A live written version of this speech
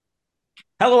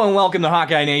Hello and welcome to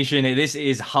Hawkeye Nation. This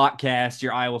is Hotcast,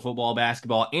 your Iowa football,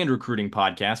 basketball, and recruiting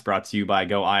podcast brought to you by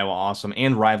Go Iowa Awesome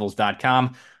and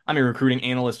Rivals.com. I'm your recruiting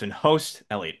analyst and host,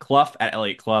 Elliot Clough, at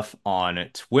Elliot Clough on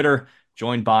Twitter,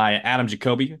 joined by Adam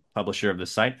Jacoby, publisher of the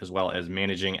site, as well as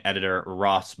managing editor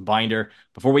Ross Binder.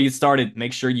 Before we get started,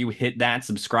 make sure you hit that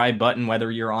subscribe button, whether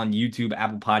you're on YouTube,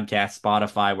 Apple Podcasts,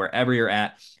 Spotify, wherever you're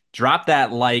at. Drop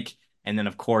that like, and then,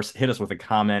 of course, hit us with a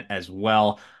comment as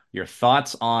well. Your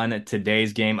thoughts on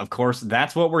today's game. Of course,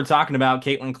 that's what we're talking about.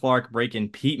 Caitlin Clark breaking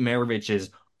Pete Maravich's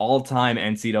all-time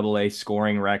NCAA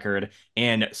scoring record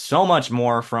and so much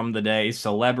more from the day.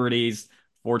 Celebrities,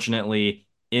 fortunately,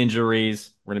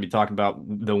 injuries. We're going to be talking about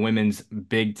the women's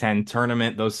Big Ten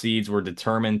tournament. Those seeds were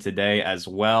determined today as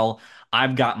well.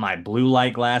 I've got my blue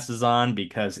light glasses on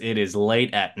because it is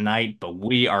late at night, but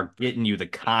we are getting you the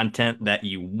content that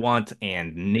you want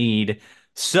and need.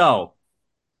 So,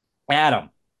 Adam,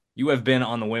 you have been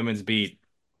on the women's beat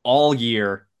all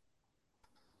year.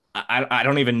 I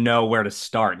don't even know where to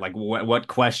start. Like what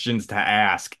questions to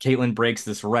ask. Caitlin breaks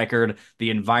this record. The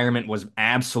environment was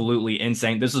absolutely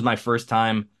insane. This is my first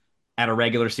time at a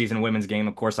regular season women's game.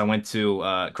 Of course, I went to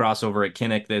crossover at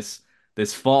Kinnick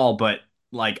this fall, but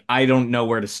like I don't know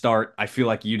where to start. I feel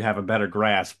like you'd have a better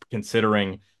grasp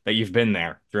considering that you've been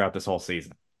there throughout this whole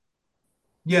season.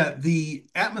 Yeah, the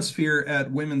atmosphere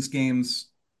at women's games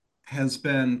has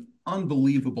been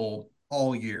unbelievable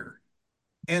all year.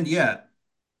 And yet,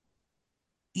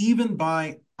 even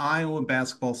by Iowa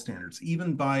basketball standards,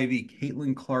 even by the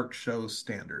Caitlin Clark show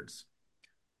standards,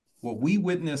 what we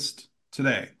witnessed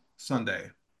today, Sunday,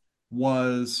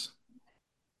 was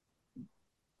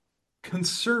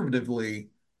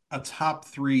conservatively a top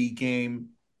three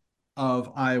game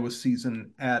of Iowa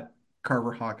season at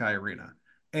Carver Hawkeye Arena,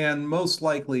 and most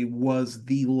likely was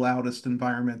the loudest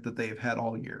environment that they've had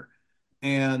all year.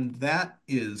 And that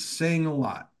is saying a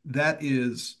lot. That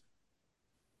is,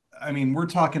 I mean, we're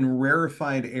talking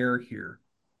rarefied air here.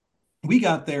 We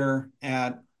got there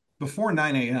at before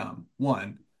 9 a.m.,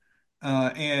 one,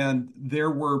 and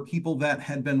there were people that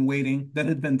had been waiting, that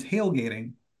had been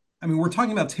tailgating. I mean, we're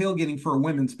talking about tailgating for a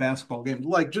women's basketball game.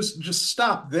 Like, just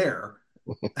stop there.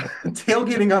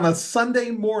 Tailgating on a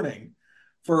Sunday morning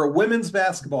for a women's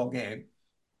basketball game.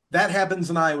 That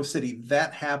happens in Iowa City.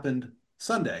 That happened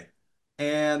Sunday.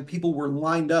 And people were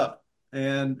lined up.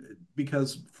 And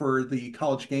because for the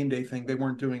college game day thing, they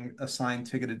weren't doing assigned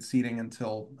ticketed seating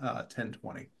until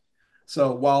 10:20.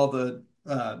 So while the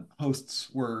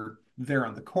hosts were there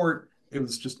on the court, it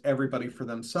was just everybody for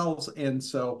themselves. And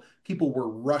so people were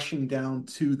rushing down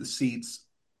to the seats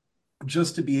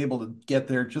just to be able to get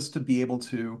there, just to be able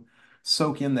to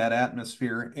soak in that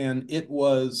atmosphere. And it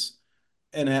was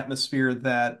an atmosphere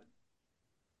that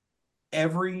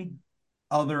every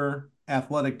other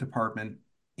athletic department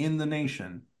in the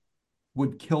nation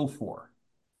would kill for.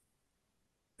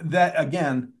 That,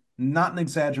 again, not an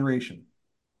exaggeration.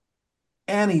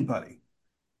 Anybody,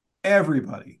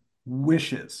 everybody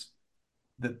wishes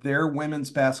that their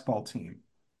women's basketball team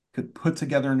could put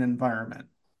together an environment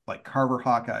like Carver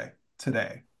Hawkeye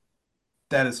today.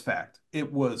 That is fact.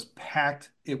 It was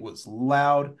packed. It was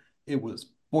loud. It was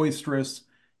boisterous.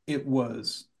 It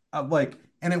was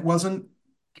and it wasn't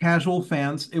casual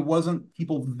fans. It wasn't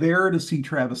people there to see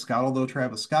Travis Scott, although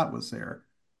Travis Scott was there.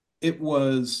 It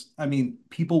was, I mean,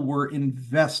 people were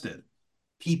invested.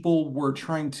 People were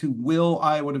trying to will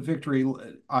Iowa to victory.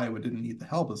 Iowa didn't need the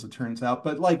help, as it turns out,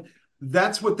 but like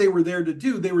that's what they were there to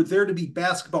do. They were there to be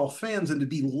basketball fans and to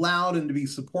be loud and to be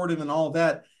supportive and all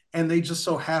that. And they just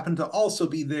so happened to also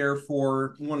be there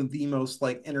for one of the most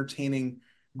like entertaining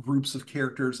groups of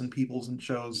characters and peoples and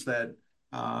shows that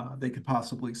they could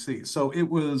possibly see. So it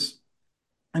was,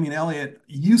 I mean, Elliot,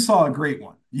 you saw a great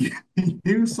one.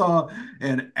 You saw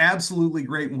an absolutely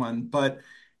great one, but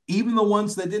even the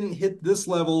ones that didn't hit this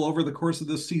level over the course of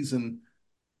this season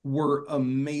were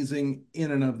amazing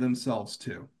in and of themselves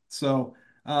too. So,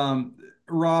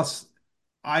 Ross,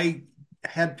 I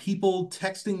had people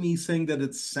texting me saying that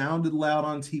it sounded loud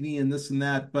on TV and this and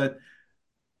that, but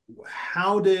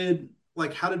how did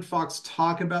how did Fox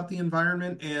talk about the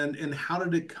environment and how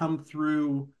did it come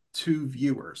through to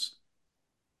viewers?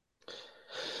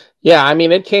 Yeah, I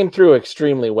mean, it came through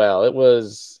extremely well. It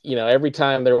was, every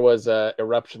time there was a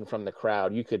eruption from the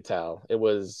crowd, you could tell. There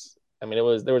was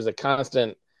a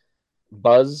constant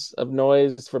buzz of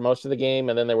noise for most of the game,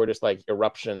 and then there were just like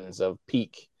eruptions of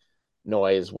peak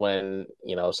noise when,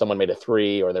 someone made a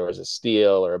three or there was a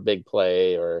steal or a big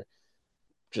play or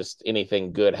just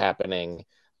anything good happening.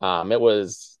 It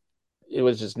was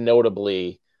just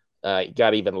notably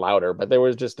got even louder, but there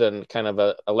was just a kind of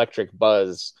a electric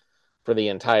buzz for the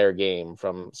entire game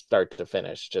from start to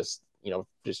finish, just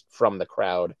from the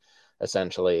crowd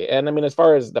essentially. And I mean, as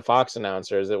far as the Fox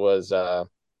announcers, it was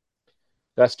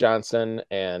Gus Johnson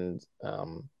and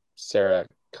Sarah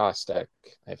Kostek,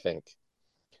 I think.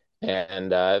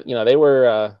 And they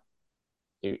were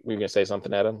were you gonna say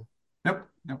something, Adam? Nope,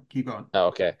 nope, keep going. Oh,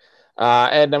 okay.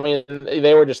 And I mean,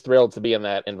 they were just thrilled to be in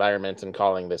that environment and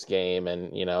calling this game.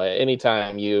 And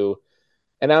anytime you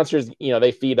announcers,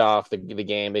 they feed off the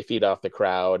game, they feed off the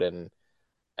crowd, and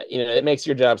it makes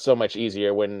your job so much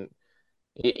easier when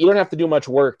you don't have to do much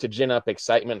work to gin up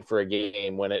excitement for a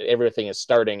game when everything is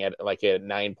starting at like a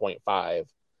 9.5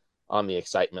 on the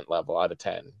excitement level out of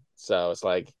 10. So it's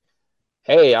like,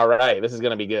 hey, all right, this is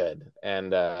going to be good.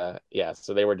 And yeah,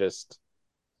 so they were just,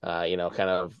 kind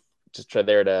of just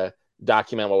there to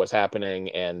document what was happening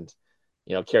and,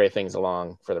 carry things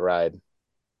along for the ride.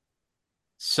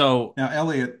 So Now,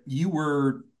 Elliot,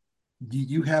 you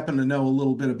happen to know a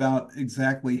little bit about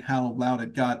exactly how loud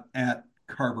it got at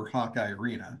Carver Hawkeye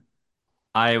Arena.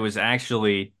 I was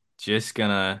actually just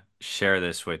gonna share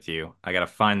this with you. I gotta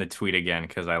find the tweet again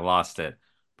because I lost it,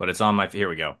 but it's on my. Here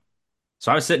we go.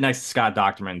 So I was sitting next to Scott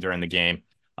Docterman during the game.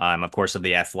 Of course, of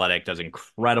The Athletic, does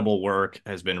incredible work,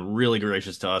 has been really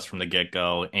gracious to us from the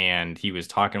get-go, and he was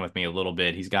talking with me a little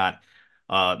bit. He's got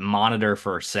a monitor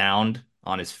for sound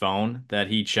on his phone that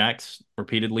he checks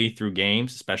repeatedly through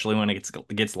games, especially when it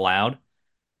gets loud.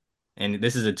 And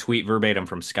this is a tweet verbatim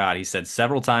from Scott. He said,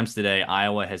 several times today,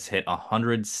 Iowa has hit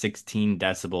 116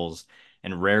 decibels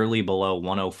and rarely below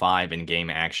 105 in game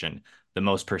action, the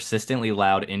most persistently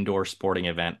loud indoor sporting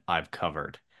event I've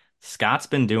covered. Scott's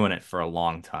been doing it for a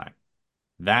long time.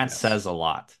 That Yes. says a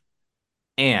lot.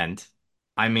 And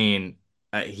I mean,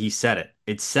 he said it.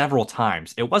 It's several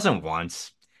times. It wasn't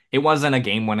once. It wasn't a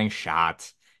game-winning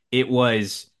shot. It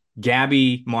was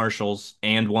Gabby Marshall's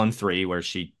and 1-3 where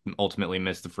she ultimately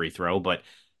missed the free throw, but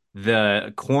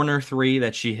the corner three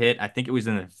that she hit, I think it was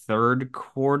in the third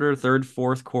quarter,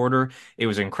 fourth quarter. It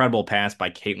was an incredible pass by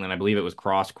Caitlin. I believe it was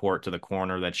cross court to the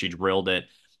corner that she drilled it.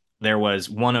 There was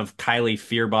one of Kylie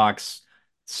Fierbach's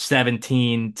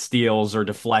 17 steals or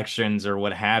deflections or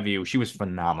what have you. She was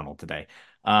phenomenal today.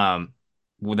 Um,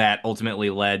 that ultimately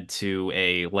led to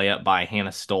a layup by Hannah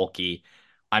Stolke.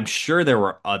 I'm sure there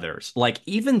were others. Like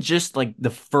even just like the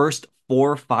first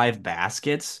 4 or 5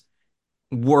 baskets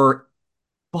were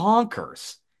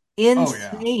bonkers, Oh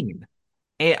yeah. insane.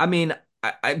 And, I mean,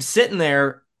 I'm sitting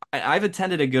there. I've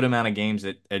attended a good amount of games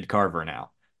at Carver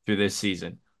now through this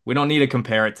season. We don't need to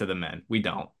compare it to the men. We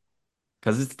don't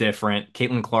because it's different.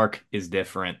 Caitlin Clark is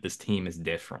different. This team is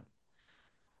different.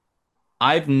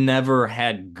 I've never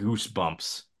had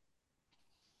goosebumps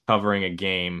covering a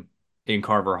game in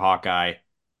Carver Hawkeye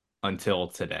until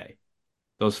today.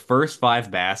 Those first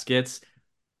 5 baskets,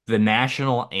 the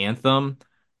national anthem,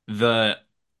 the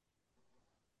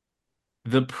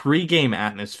the pregame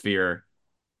atmosphere,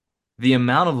 the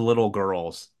amount of little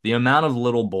girls, the amount of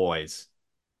little boys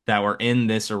that were in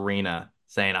this arena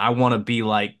saying, I want to be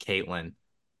like Caitlin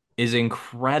is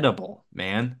incredible,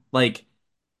 man. Like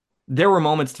there were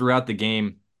moments throughout the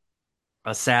game,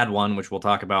 a sad one, which we'll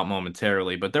talk about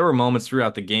momentarily, but there were moments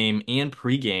throughout the game and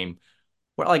pregame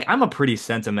where like I'm a pretty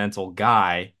sentimental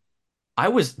guy. I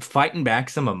was fighting back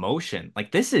some emotion.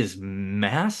 Like this is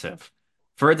massive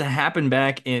for it to happen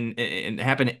back in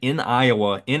happen in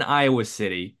Iowa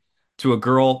City to a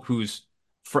girl who's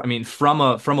I mean from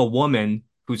a woman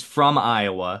who's from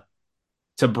Iowa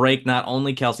to break not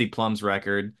only Kelsey Plum's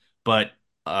record but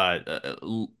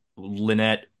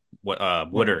Lynette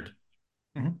Woodard, Woodard.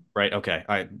 Mhm. right? Okay,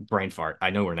 I brain fart. I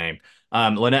know her name.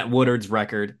 Lynette Woodard's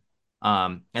record.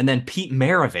 And then Pete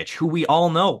Maravich, who we all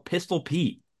know, Pistol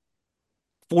Pete.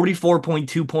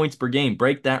 44.2 points per game,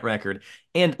 break that record.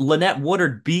 And Lynette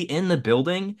Woodard be in the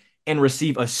building and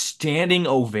receive a standing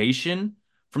ovation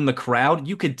from the crowd.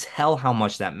 You could tell how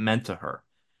much that meant to her.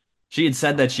 She had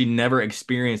said Oh that yeah. she never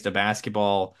experienced a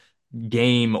basketball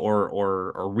game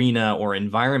or arena or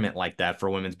environment like that for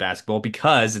women's basketball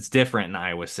because it's different in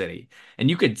Iowa City. And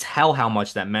you could tell how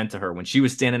much that meant to her when she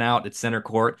was standing out at center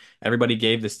court. Everybody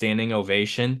gave the standing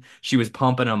ovation. She was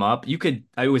pumping them up. It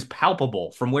was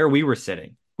palpable from where we were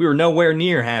sitting. We were nowhere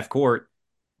near half court.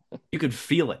 You could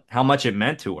feel it, how much it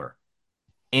meant to her.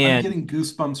 I'm And getting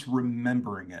goosebumps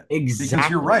remembering it because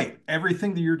you're exactly. right.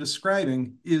 Everything that you're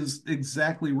describing is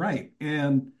exactly right.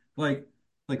 And like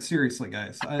seriously,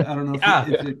 guys, I don't know Yeah.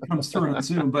 if it comes through on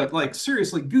Zoom, but like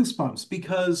seriously, goosebumps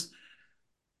because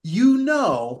you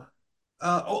know,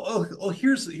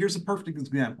 here's a perfect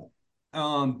example.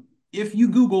 If you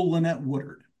Google Lynette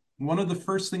Woodard, one of the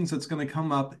first things that's going to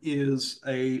come up is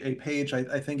a page.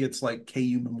 I think it's like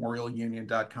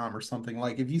kumemorialunion.com or something.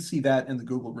 Like if you see that in the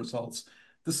Google results,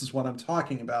 this is what I'm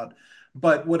talking about.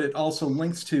 But what it also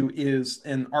links to is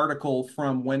an article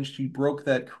from when she broke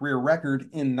that career record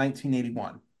in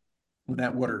 1981,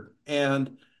 Lynette Woodard.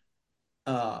 And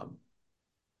um,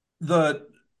 the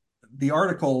the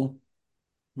article,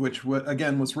 which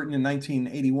again was written in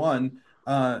 1981,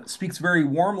 speaks very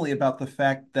warmly about the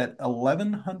fact that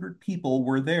 1,100 people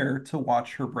were there to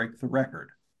watch her break the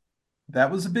record.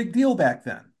 That was a big deal back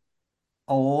then.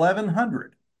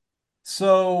 1,100.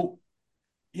 So,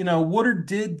 Woodard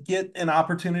did get an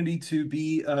opportunity to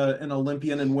be an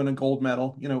Olympian and win a gold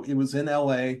medal. It was in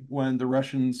LA when the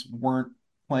Russians weren't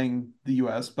playing the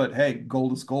US, but hey,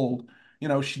 gold is gold.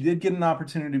 She did get an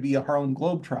opportunity to be a Harlem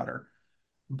Globetrotter.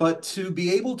 But to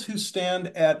be able to stand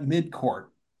at midcourt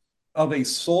of a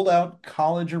sold out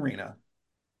college arena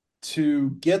to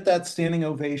get that standing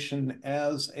ovation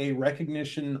as a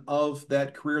recognition of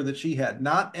that career that she had,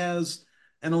 not as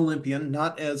an Olympian,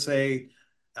 not as I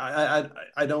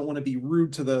don't want to be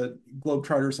rude to the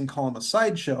Globetrotters and call them a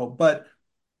sideshow, but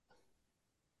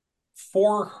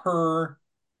for her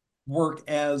work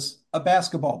as a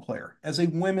basketball player, as a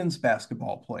women's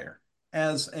basketball player,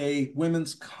 as a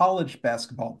women's college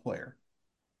basketball player,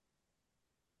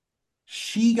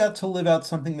 she got to live out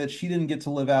something that she didn't get to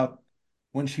live out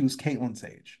when she was Caitlin's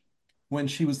age, when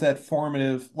she was that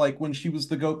formative, like when she was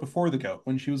the GOAT before the GOAT,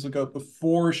 when she was the GOAT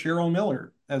before Cheryl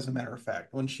Miller, as a matter of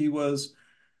fact, when she was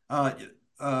uh,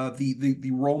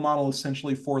 the role model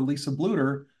essentially for Lisa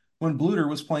Bluter when Bluter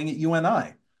was playing at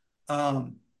UNI.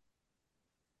 Um,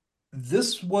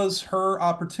 this was her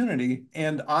opportunity,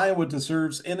 and Iowa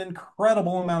deserves an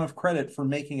incredible amount of credit for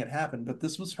making it happen. But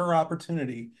this was her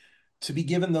opportunity to be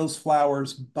given those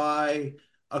flowers by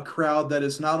a crowd that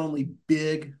is not only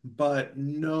big, but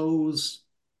knows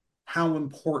how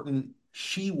important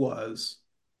she was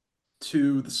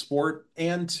to the sport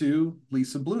and to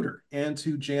Lisa Bluter and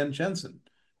to Jan Jensen.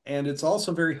 And it's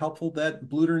also very helpful that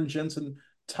Bluter and Jensen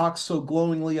talk so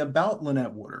glowingly about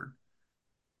Lynette Woodard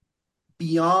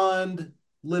beyond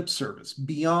lip service,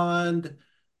 beyond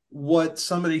what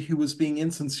somebody who was being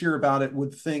insincere about it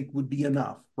would think would be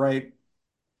enough, right?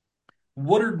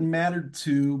 Woodard mattered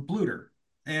to Bluter,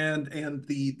 and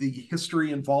the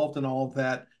history involved in all of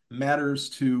that matters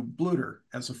to Bluter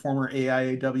as a former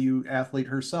AIAW athlete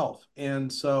herself.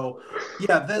 And so,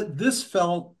 yeah, that this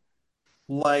felt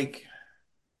like,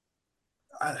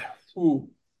 I, ooh,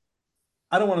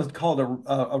 I don't want to call it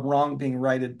a wrong being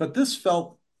righted, but this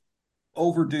felt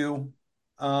overdue,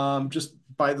 just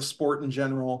by the sport in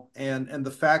general, and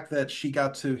the fact that she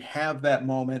got to have that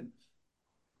moment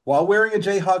while wearing a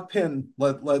Jayhawk pin.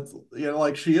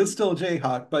 Like she is still a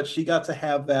Jayhawk, but she got to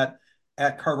have that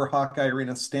at Carver Hawkeye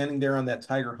Arena, standing there on that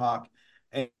Tiger Hawk,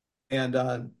 and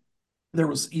there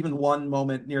was even one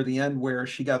moment near the end where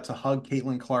she got to hug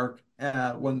Caitlin Clark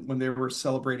when they were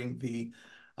celebrating the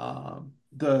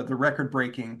record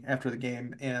breaking after the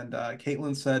game, and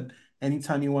Caitlin said,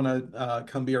 "Anytime you want to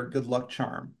come be our good luck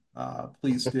charm,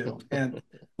 please do." And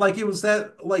like it was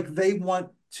that like they want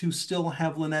to still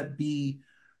have Lynette be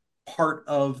part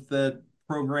of the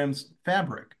program's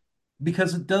fabric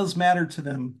because it does matter to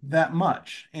them that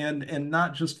much, and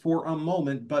not just for a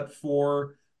moment but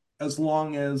for as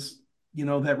long as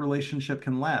that relationship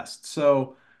can last.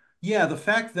 So yeah, the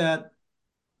fact that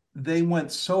they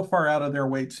went so far out of their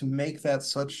way to make that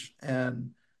such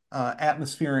an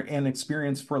atmosphere and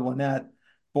experience for Lynette,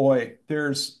 boy,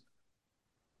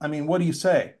 I mean, what do you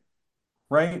say,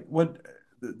 right?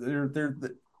 They're,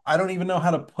 I don't even know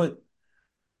how to put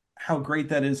how great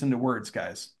that is into words,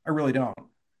 guys. I really don't.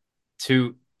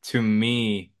 To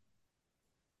me,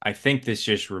 I think this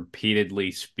just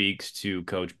repeatedly speaks to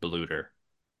Coach Bluter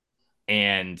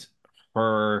and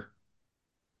her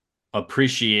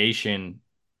appreciation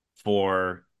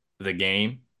for the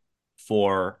game,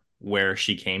 for where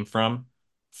she came from,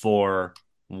 for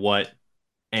what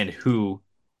and who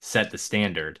set the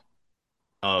standard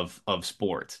of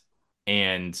sports.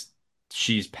 And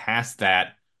she's passed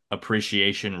that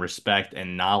appreciation, respect,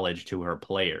 and knowledge to her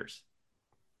players.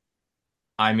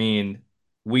 I mean,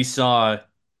 we saw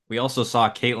we also saw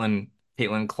Caitlin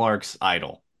Clark's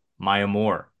idol, Maya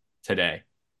Moore, today.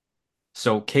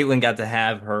 So Caitlin got to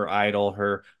have her idol,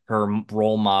 her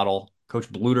role model. Coach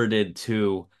Bluter did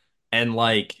too, and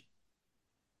like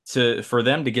to for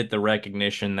them to get the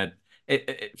recognition that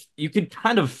you could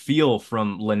kind of feel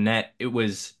from Lynette. It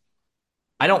was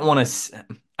I don't want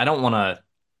to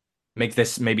make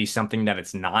this maybe something that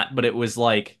it's not, but it was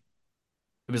like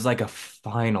a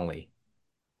finally.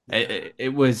 Yeah.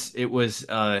 It was.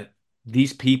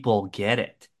 these people get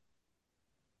it.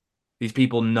 These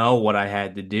people know what I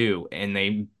had to do, and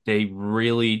they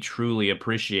really truly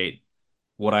appreciate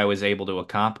what I was able to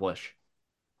accomplish.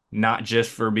 Not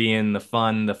just for being the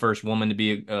first woman to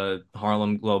be a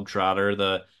Harlem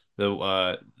Globetrotter,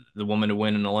 the woman to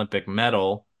win an Olympic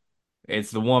medal.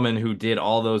 It's the woman who did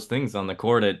all those things on the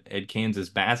court at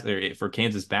for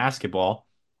Kansas basketball,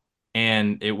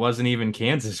 and it wasn't even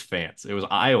Kansas fans; it was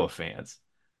Iowa fans.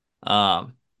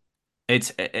 Um,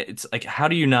 it's like how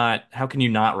can you not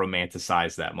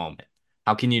romanticize that moment?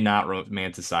 How can you not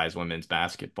romanticize women's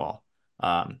basketball?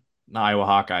 The Iowa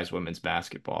Hawkeyes women's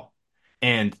basketball.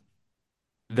 And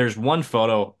there's one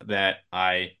photo that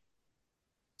I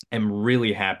am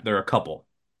really happy. There are a couple.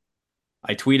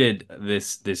 I tweeted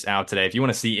this out today. If you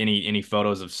want to see any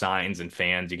photos of signs and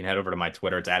fans, you can head over to my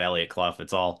Twitter. It's at Elliot Clough.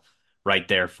 It's all right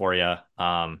there for you.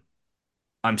 I'm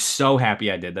so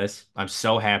happy I did this. I'm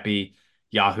so happy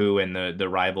Yahoo and the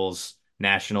Rivals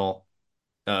National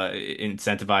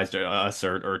incentivized us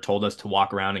or told us to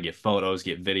walk around and get photos,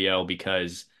 get video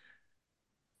because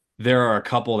there are a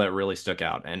couple that really stuck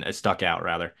out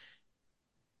rather.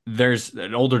 There's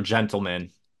an older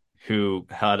gentleman who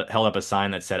held up a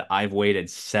sign that said, "I've waited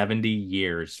 70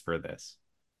 years for this."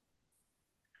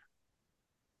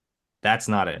 That's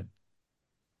not it.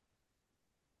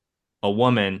 A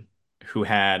woman who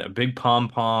had a big pom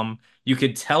pom. You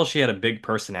could tell she had a big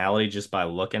personality just by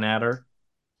looking at her.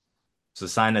 It's a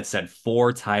sign that said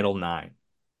for Title IX.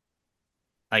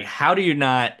 Like, how do you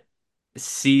not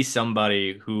see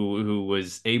somebody who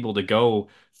was able to go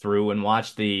through and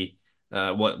watch the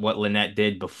what Lynette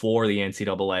did before the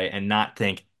NCAA and not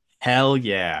think, hell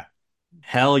yeah,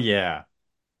 hell yeah.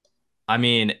 I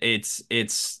mean, it's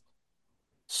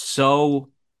so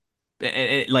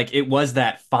like it was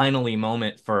that finally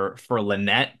moment for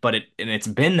Lynette, but it's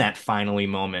been that finally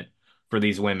moment for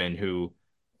these women who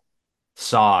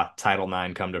saw Title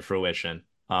IX come to fruition,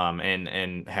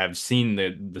 and have seen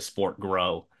the sport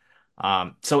grow.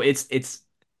 So it's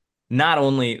not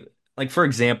only like, for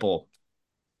example,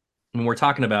 when we're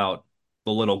talking about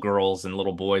the little girls and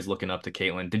little boys looking up to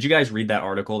Caitlin, did you guys read that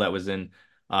article that was in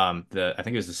the I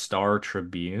think it was the Star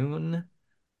Tribune,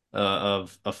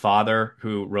 of a father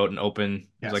who wrote it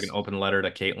was like an Yes. open letter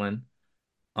to Caitlin.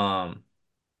 Um,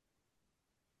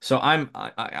 so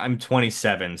I'm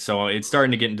 27, so it's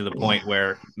starting to get into the point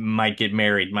where might get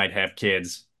married, might have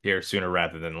kids here sooner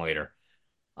rather than later.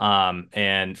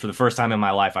 And for the first time in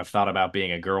my life, I've thought about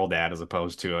being a girl dad as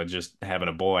opposed to just having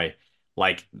a boy,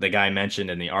 like the guy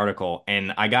mentioned in the article.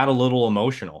 And I got a little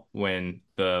emotional when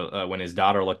his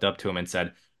daughter looked up to him and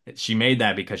said, "She made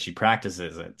that because she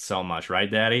practices it so much,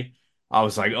 right, Daddy?" I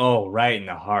was like, "Oh, right in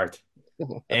the heart."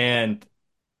 And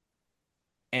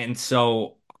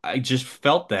so I just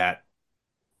felt that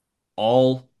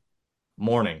all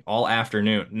morning, all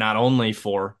afternoon, not only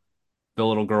for the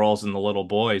little girls and the little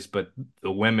boys, but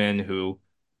the women who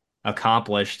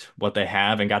accomplished what they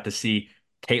have and got to see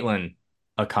Caitlin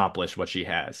accomplish what she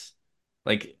has.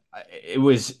 Like it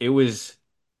was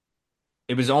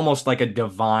almost like a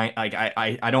divine, like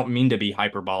I don't mean to be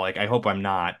hyperbolic. I hope I'm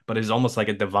not, but it's almost like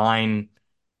a divine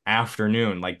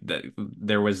afternoon. Like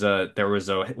there was a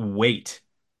weight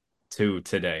to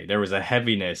today. There was a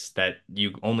heaviness that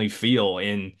you only feel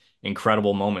in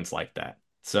incredible moments like that.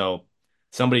 So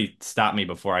somebody stop me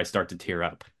before I start to tear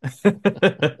up.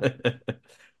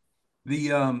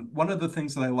 The one of the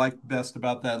things that I liked best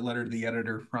about that letter to the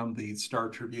editor from the Star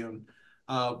Tribune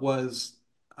was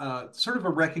sort of a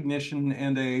recognition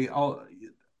and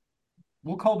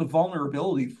we'll call it a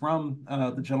vulnerability from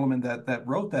the gentleman that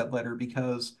wrote that letter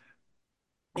because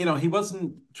he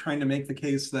wasn't trying to make the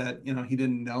case that he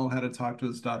didn't know how to talk to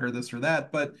his daughter, this or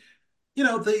that, but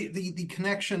the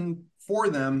connection for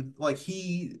them, like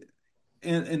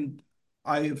and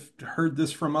I've heard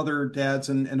this from other dads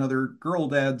and other girl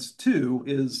dads too,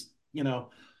 is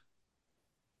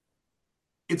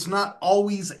it's not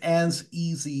always as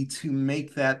easy to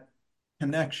make that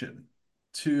connection,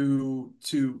 to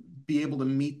be able to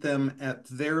meet them at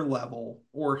their level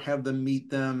or have them meet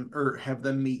them or have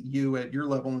them meet you at your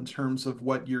level in terms of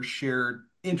what your shared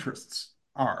interests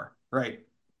are, right?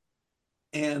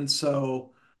 And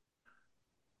so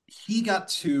he got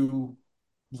to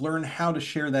learn how to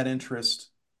share that interest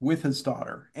with his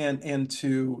daughter and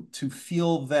to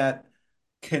feel that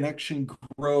connection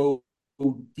grow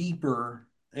deeper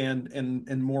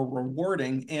and more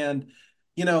rewarding. And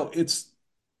it's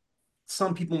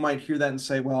some people might hear that and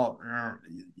say, well,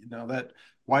 that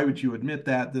why would you admit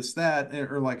that, this, that,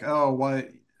 or like, oh,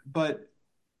 why? But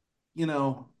you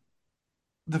know,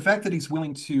 the fact that he's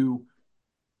willing to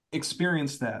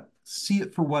experience that, see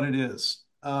it for what it is,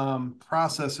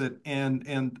 process it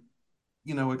and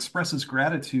express his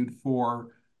gratitude for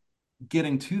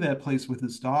getting to that place with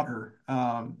his daughter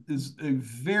is a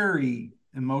very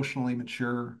emotionally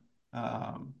mature,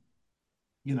 um,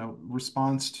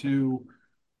 response to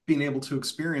being able to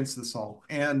experience this all.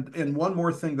 And one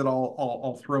more thing that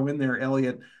I'll throw in there,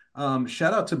 Elliot.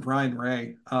 Shout out to Brian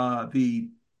Ray, the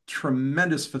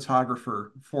tremendous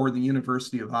photographer for the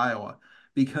University of Iowa,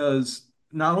 because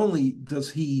not only does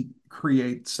he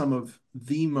create some of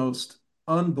the most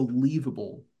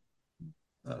unbelievable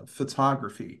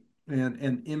photography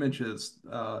and images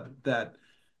that,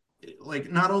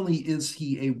 like, not only is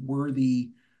he a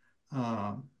worthy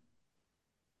uh,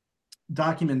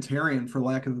 documentarian, for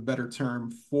lack of a better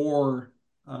term, for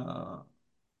uh,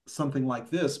 something like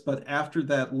this, but after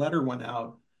that letter went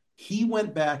out, he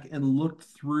went back and looked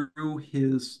through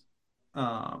his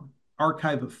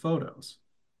archive of photos.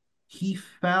 He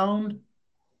found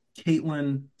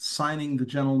Caitlin signing the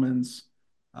gentleman's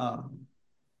um,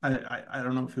 I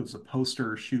don't know if it was a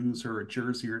poster or shoes or a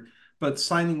jersey or, but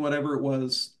signing whatever it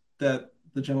was that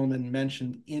the gentleman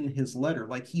mentioned in his letter.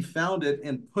 Like, he found it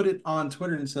and put it on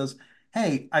Twitter and says,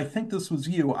 "Hey, I think this was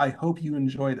you. I hope you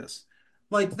enjoy this."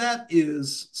 Like, that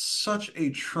is such a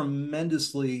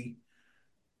tremendously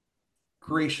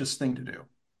gracious thing to do.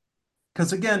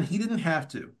 Because again, he didn't have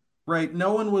to, right?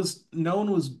 No one was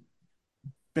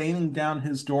banging down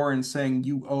his door and saying,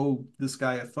 "You owe this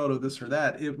guy a photo, this or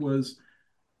that." It was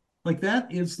like,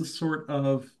 that is the sort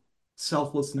of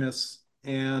selflessness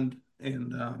and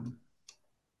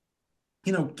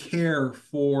care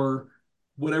for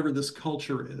whatever this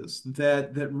culture is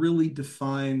that really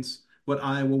defines what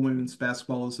Iowa women's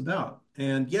basketball is about.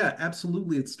 And yeah,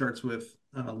 absolutely, it starts with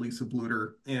Lisa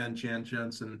Bluter and Jan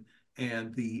Jensen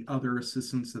and the other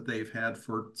assistants that they've had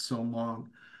for so long,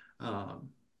 um,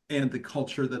 and the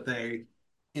culture that they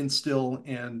instill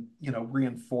and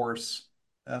reinforce.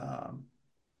 Um,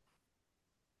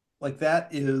 like, that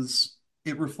is,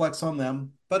 it reflects on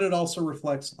them, but it also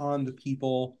reflects on the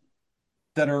people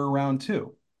that are around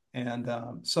too. And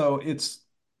so it's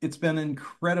been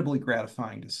incredibly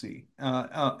gratifying to see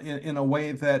in a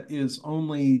way that is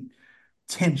only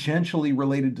tangentially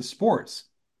related to sports.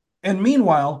 And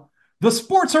meanwhile, the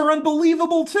sports are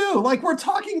unbelievable too. Like, we're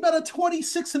talking about a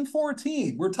 26-4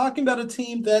 team. We're talking about a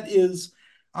team that is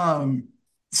um,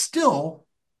 still,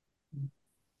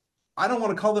 I don't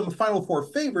want to call them a Final Four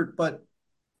favorite, but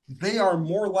they are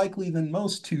more likely than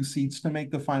most two seeds to make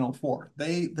the Final Four.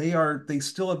 They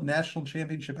still have national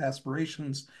championship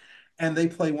aspirations, and they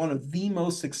play one of the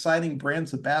most exciting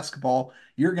brands of basketball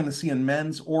you're going to see in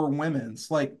men's or women's.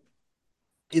 Like,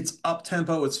 it's up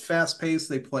tempo, it's fast paced.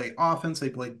 They play offense, they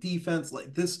play defense.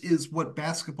 Like, this is what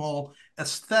basketball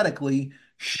aesthetically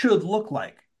should look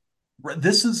like.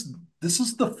 This is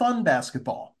the fun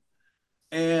basketball,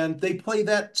 and they play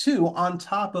that too on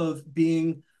top of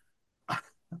being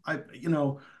I, you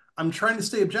know, I'm trying to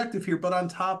stay objective here, but on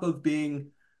top of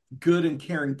being good and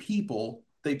caring people,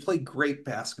 they play great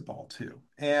basketball too.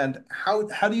 And how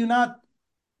do you not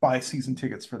buy season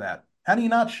tickets for that? How do you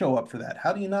not show up for that?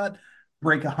 How do you not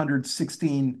break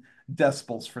 116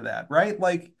 decibels for that, right?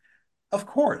 Like, of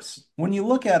course, when you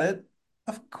look at it,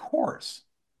 of course.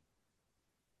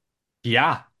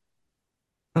 Yeah.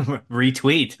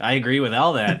 Retweet. I agree with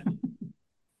all that.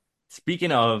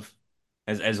 Speaking of,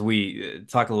 as we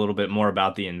talk a little bit more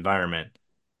about the environment,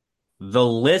 the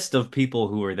list of people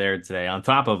who were there today, on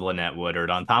top of Lynette Woodard,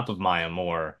 on top of Maya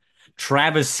Moore,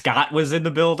 Travis Scott was in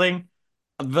the building.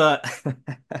 The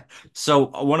so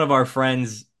one of our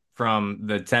friends from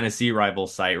the Tennessee rival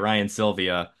site, Ryan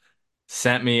Sylvia,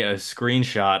 sent me a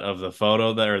screenshot of the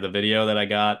photo that or the video that I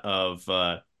got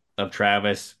of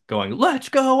Travis going, "Let's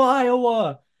go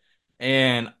Iowa."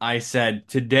 And I said,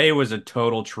 today was a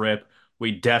total trip. We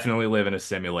definitely live in a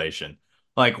simulation.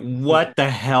 Like, what the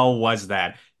hell was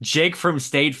that? Jake from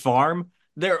State Farm?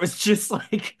 There was just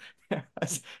like,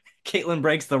 Caitlin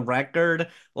breaks the record.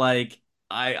 Like,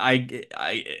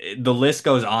 the list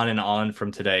goes on and on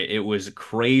from today. It was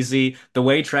crazy. The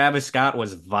way Travis Scott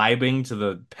was vibing to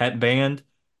the pet band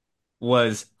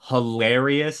was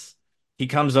hilarious. He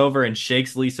comes over and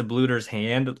shakes Lisa Bluter's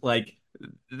hand. Like,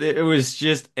 it was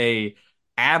just a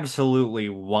absolutely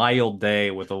wild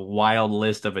day with a wild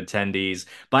list of attendees.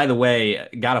 By the way,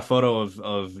 got a photo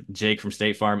of Jake from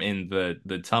State Farm in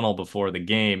the tunnel before the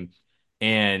game,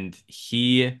 and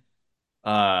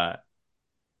uh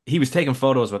he was taking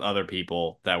photos with other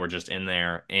people that were just in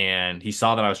there, and he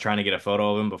saw that I was trying to get a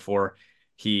photo of him before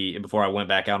I went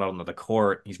back out onto the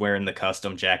court. He's wearing the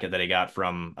custom jacket that he got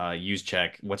from Use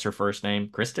Check. What's her first name?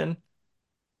 Kristen?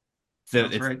 So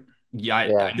Sounds right. Yeah,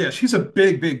 Yeah. Yeah, she's a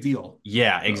big, big deal.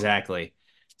 yeah, So exactly.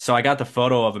 So I got the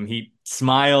photo of him. He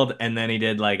smiled and then he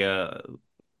did like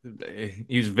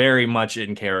he was very much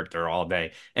in character all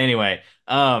day. Anyway,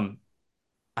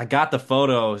 I got the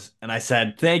photos and I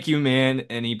said, "Thank you, man."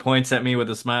 And he points at me with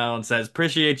a smile and says,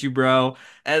 "Appreciate you, bro."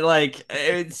 And like,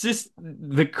 it's just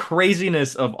the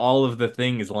craziness of all of the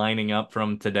things lining up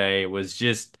from today was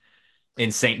just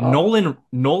insane. Oh,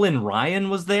 Nolan Ryan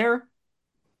was there.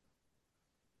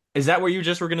 Is that what you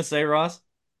just were gonna say, Ross?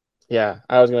 yeah.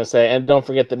 I was gonna say, and don't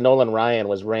forget that Nolan Ryan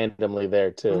was randomly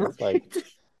there too. Like,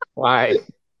 why?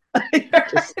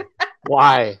 Just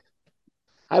why?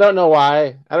 I don't know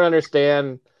why. I don't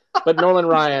understand. But Nolan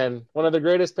Ryan, one of the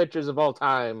greatest pitchers of all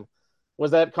time,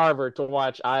 was at Carver to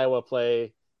watch Iowa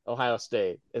play Ohio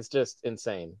State. It's just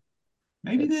insane.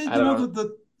 maybe I don't.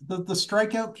 the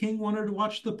strikeout king wanted to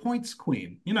watch the points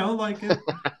queen.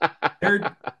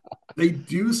 They're they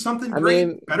do something I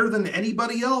mean, great better than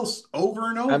anybody else over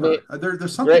and I mean, over.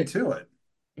 There's something great to it.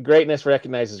 greatness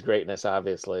recognizes greatness,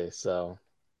 obviously. So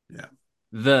Yeah.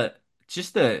 The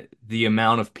just the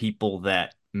amount of people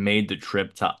that made the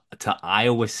trip to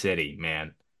Iowa City,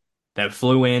 man, that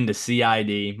flew in to see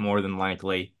ID more than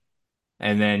likely,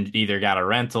 and then either got a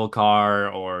rental car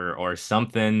or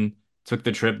something, took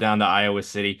the trip down to Iowa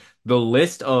City. The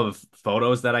list of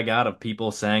photos that I got of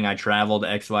people saying I traveled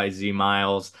XYZ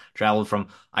miles, traveled from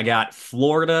I got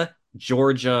Florida,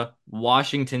 Georgia,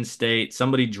 Washington State.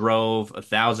 Somebody drove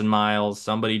 1,000 miles.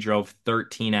 Somebody drove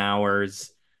 13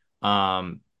 hours.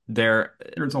 There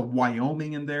There's a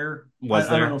Wyoming in there. was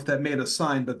I don't know there. if that made a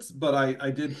sign, but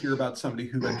I did hear about somebody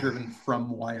who had driven from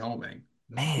Wyoming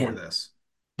for Man, this.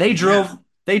 they drove Yeah,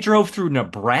 they drove through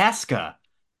Nebraska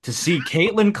to see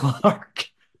Caitlin Clark.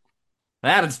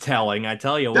 That is telling, I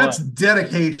tell you that's what.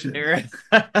 dedication.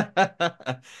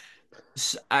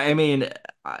 I mean,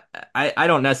 I, I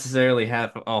don't necessarily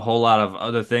have a whole lot of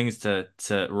other things to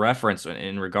reference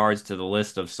in regards to the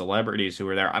list of celebrities who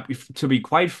were there. To be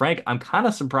quite frank, I'm kind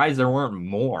of surprised there weren't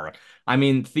more. I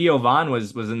mean, Theo Vaughn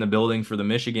was in the building for the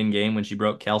Michigan game when she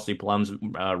broke Kelsey Plum's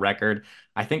record.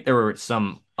 I think there were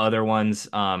some other ones.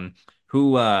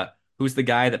 Who who's the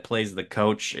guy that plays the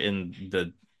coach in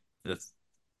the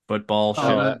football Oh,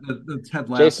 show? uh, the Ted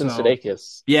Jason Lasso.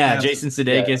 Sudeikis, Yeah, That's Jason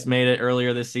yeah, Sudeikis made it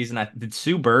earlier this season. Did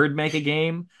Sue Bird make a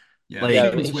game? yeah, she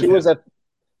Like was she with was him.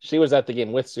 at the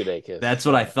game with Sudeikis. that's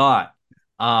what I So thought.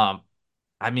 Um,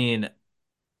 I mean,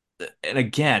 and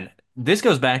again, this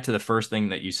goes back to the first thing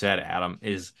that you said, Adam,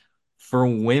 is for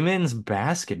women's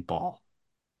basketball.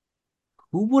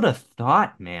 Who would have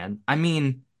thought, man? I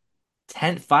mean,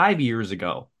 5 years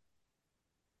ago,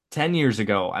 10 years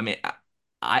ago, I mean,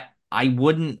 I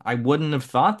wouldn't have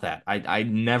thought that. I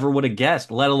never would have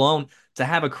guessed, let alone to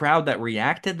have a crowd that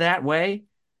reacted that way.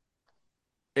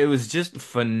 It was just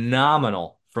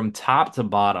phenomenal from top to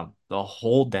bottom the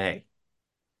whole day.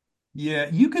 Yeah,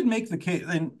 you could make the case,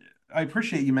 and I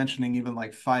appreciate you mentioning even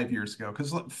like 5 years ago,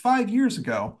 because 5 years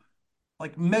ago,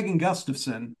 like Megan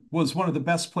Gustafson was one of the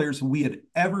best players we had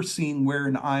ever seen wear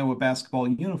an Iowa basketball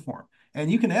uniform.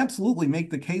 And you can absolutely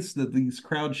make the case that these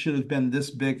crowds should have been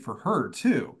this big for her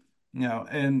too.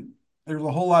 And there's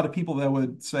a whole lot of people that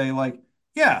would say, like,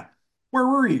 yeah, where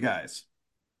were you guys?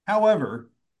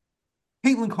 However,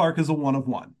 Caitlin Clark is a one of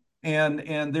one.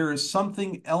 And there is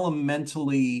something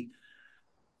elementally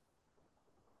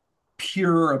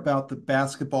pure about the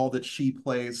basketball that she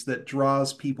plays that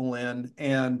draws people in.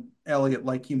 And Elliot,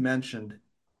 like you mentioned,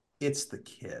 it's the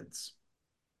kids.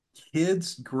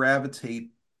 Kids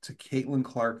gravitate to Caitlin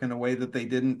Clark in a way that they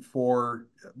didn't for,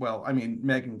 well, I mean,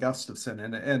 Megan Gustafson.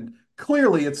 And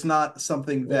clearly it's not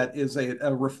something yeah, that is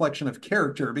a reflection of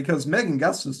character because Megan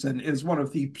Gustafson is one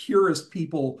of the purest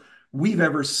people we've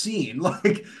ever seen.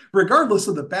 Like, regardless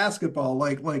of the basketball,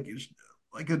 like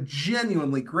a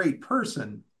genuinely great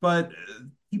person. But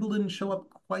people didn't show up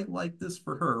quite like this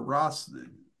for her. Ross,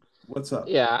 what's up?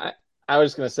 yeah. I was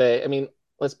just gonna say. I mean,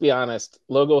 let's be honest.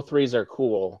 Logo threes are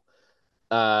cool.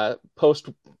 Post,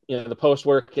 the post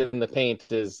work in the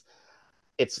paint is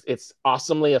it's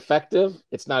awesomely effective.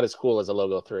 It's not as cool as a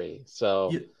logo three.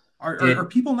 So, You, are Did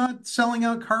people not selling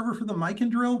out Carver for the mic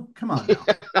and drill? Come on now.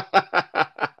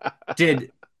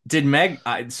 did did Meg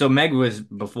so Meg was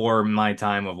before my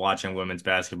time of watching women's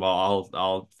basketball.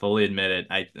 I'll fully admit it.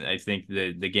 I think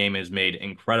the game has made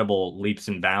incredible leaps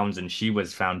and bounds and she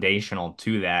was foundational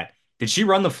to that. Did she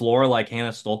run the floor like Hannah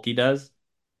Stolke does?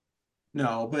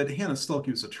 No, but Hannah Stuelke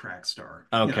was a track star.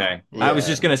 Okay. I was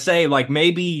just yeah. gonna say like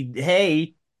maybe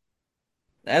hey,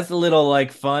 that's a little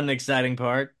like fun, exciting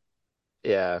part.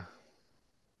 Yeah.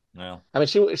 Well, I mean,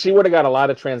 she would have got a lot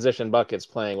of transition buckets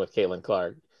playing with Caitlin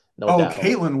Clark. no Oh, doubt.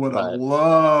 Caitlin would have But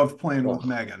loved playing with oh,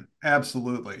 Megan.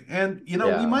 Absolutely. And, we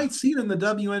yeah, might see it in the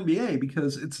WNBA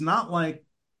because it's not like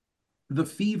the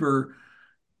Fever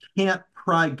can't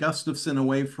pry Gustafson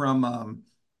away from,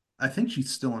 I think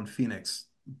she's still in Phoenix,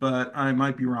 but I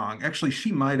might be wrong. Actually, yeah,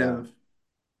 she might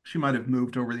have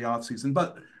moved over the offseason.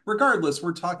 But regardless,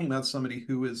 we're talking about somebody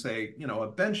who is a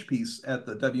bench piece at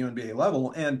the WNBA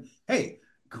level. And hey,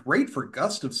 great for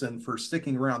Gustafson for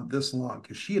sticking around this long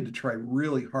because she had to try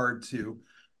really hard to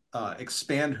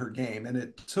expand her game. And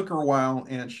it took her a while,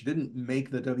 and she didn't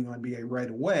make the WNBA right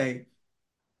away.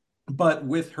 But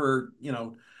with her,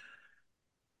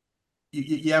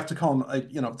 you have to call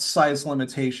them, size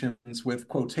limitations with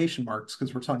quotation marks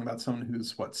because we're talking about someone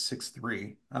who's what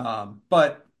 6'3".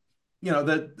 But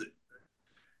that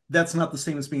that's not the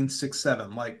same as being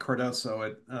 6'7", like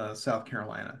Cardoso at South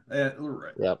Carolina.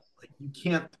 yep. You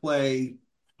can't play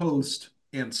post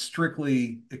and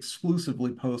strictly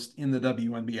exclusively post in the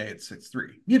WNBA at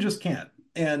 6'3". You just can't.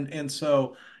 And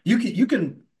so you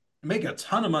can make a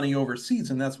ton of money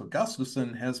overseas, and that's what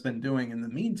Gustafson has been doing in the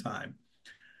meantime.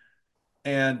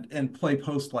 And play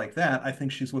post like that. I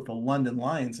think she's with the London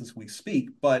Lions as we speak,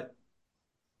 but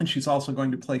and she's also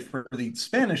going to play for the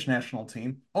Spanish national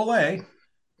team. Ole.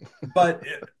 But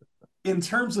in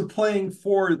terms of playing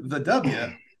for the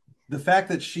W, the fact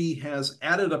that she has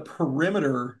added a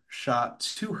perimeter shot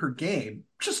to her game,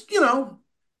 just,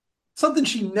 something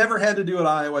she never had to do at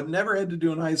Iowa, never had to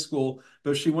do in high school,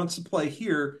 but if she wants to play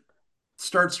here,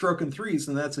 start stroking threes,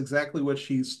 and that's exactly what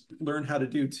she's learned how to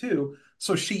do too.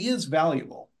 So she is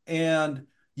valuable. And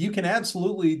you can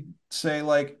absolutely say,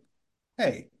 like,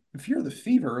 hey, if you're the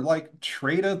Fever, like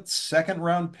trade a second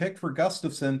round pick for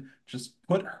Gustafson, just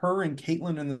put her and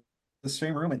Caitlin in the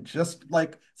same room and just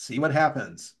like see what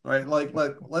happens. Right. Like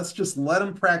let's just let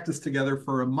them practice together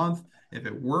for a month. If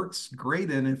it works,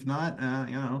 great. And if not,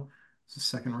 it's a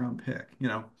second round pick.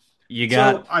 You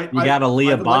got So I you I got I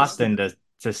Aaliyah would like to see Boston that.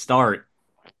 to start.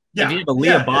 If you Yeah, have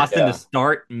Aaliyah yeah, Boston to Yeah,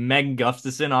 start Meg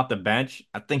Gustafson off the bench,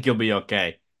 I think you'll be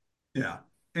okay. yeah.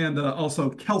 And also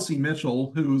Kelsey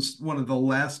Mitchell, who's one of the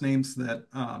last names that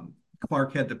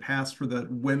Clark had to pass for the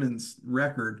women's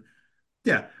record.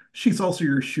 Yeah, she's also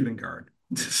your shooting guard.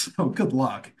 So good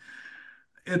luck.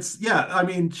 Yeah, I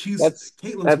mean, that's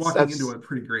Caitlin's that's walking into that's a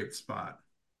pretty great spot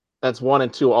that's 1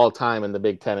 and 2 all time in the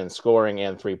Big Ten in scoring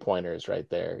and 3 pointers right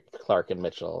there, Clark and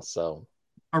Mitchell. So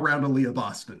around Aaliyah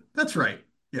Boston. That's right.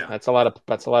 Yeah. that's a lot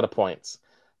of points.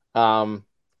 Um,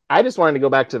 I just wanted to go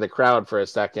back to the crowd for a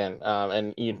second,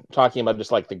 and you talking about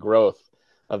just like the growth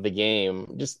of the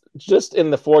game, just in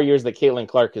the 4 years that Caitlin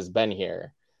Clark has been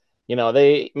here.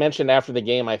 They mentioned after the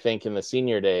game, I think in the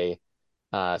senior day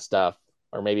stuff,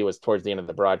 or maybe it was towards the end of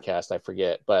the broadcast, I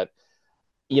forget. But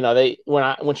they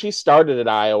when she started at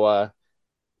Iowa,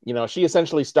 she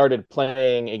essentially started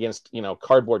playing against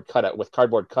cardboard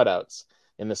cutouts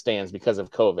in the stands because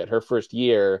of COVID. Her first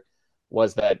year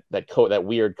was that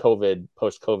weird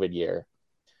post COVID year,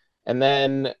 and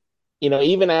then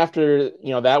even after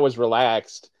that was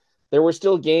relaxed, there were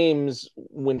still games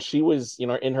when she was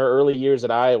in her early years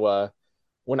at Iowa,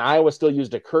 when Iowa still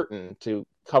used a curtain to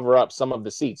cover up some of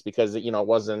the seats because it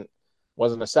wasn't a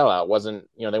sellout, wasn't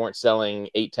they weren't selling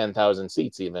 8-10,000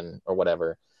 seats even or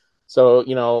whatever. So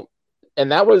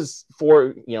and that was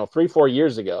 3-4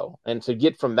 years ago, and to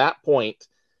get from that point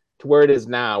to where it is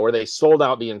now, where they sold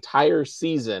out the entire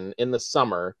season in the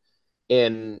summer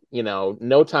in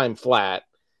no time flat,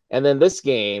 and then this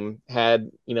game had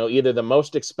either the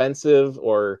most expensive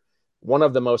or one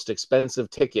of the most expensive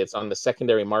tickets on the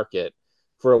secondary market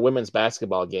for a women's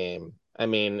basketball game. I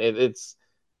mean, it's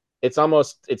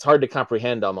hard to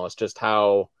comprehend almost just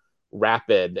how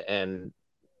rapid and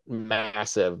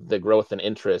massive the growth and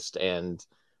interest and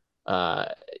uh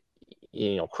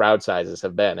crowd sizes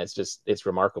have been. It's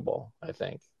remarkable, I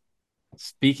think.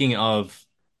 Speaking of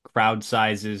crowd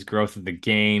sizes, growth of the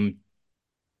game,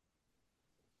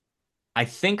 I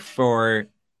think for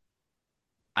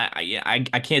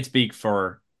I can't speak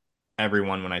for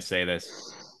everyone when I say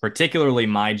this, particularly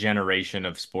my generation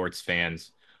of sports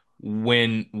fans.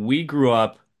 When we grew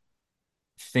up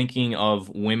thinking of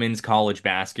women's college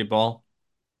basketball,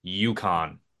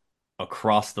 UConn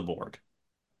across the board.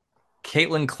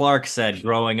 Caitlin Clark said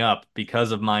growing up,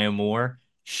 because of Maya Moore,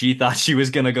 she thought she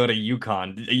was going to go to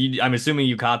UConn. I'm assuming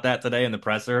you caught that today in the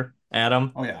presser,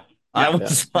 Adam. Oh yeah. I Yeah. Yeah.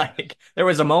 was Yeah. like, there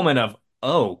was a moment of,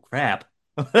 oh crap.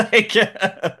 Like,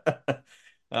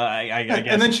 I And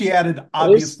guess. then she added, There's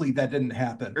obviously that didn't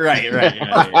happen. Right, right.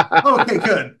 Yeah, yeah. Okay,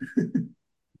 good.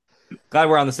 Glad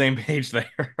we're on the same page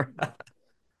there.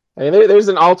 I mean, there's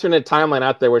an alternate timeline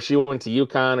out there where she went to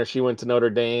UConn or she went to Notre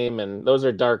Dame, and those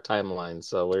are dark timelines.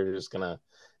 So we're just gonna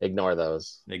ignore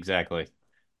those. Exactly.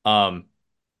 Um,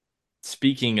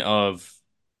 Speaking of,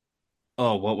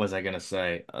 oh, what was I gonna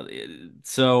say?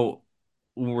 So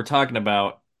when we're talking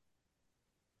about,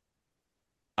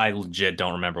 I legit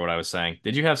don't remember what I was saying.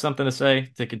 Did you have something to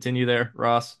say to continue there,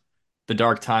 Ross? The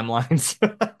dark timelines.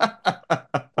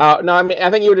 No, I mean, I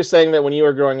think you were just saying that when you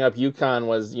were growing up, UConn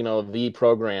was, the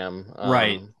program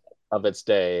Right. of its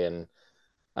day, and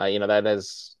that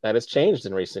has changed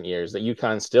in recent years. That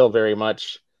UConn's still very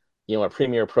much, a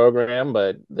premier program,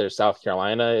 but their South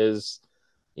Carolina is,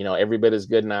 every bit as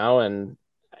good now. And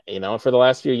for the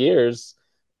last few years,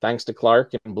 thanks to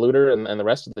Clark and Bluter and the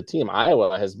rest of the team,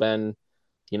 Iowa has been,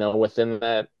 within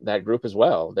that group as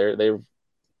well. They're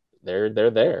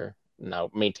there now.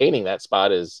 Maintaining that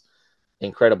spot is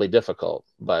incredibly difficult,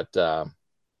 but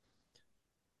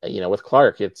with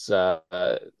Clark, it's going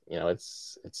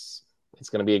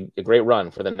to be a great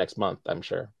run for the next month, I'm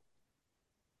sure.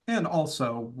 And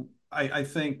also, I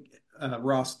think,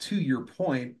 Ross, to your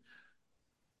point,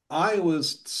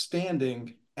 Iowa's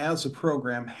standing as a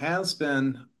program has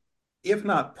been, if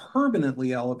not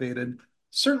permanently elevated,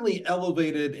 certainly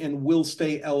elevated and will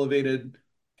stay elevated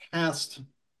past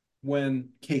when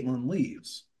Caitlin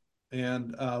leaves.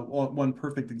 And one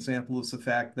perfect example is the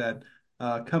fact that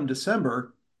come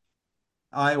December,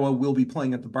 Iowa will be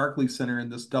playing at the Barclays Center in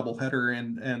this doubleheader,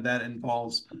 and that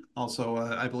involves also,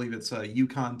 I believe it's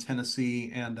UConn,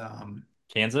 Tennessee, and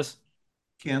Kansas?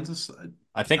 Kansas.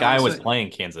 I think I want to Iowa's say,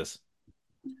 playing Kansas.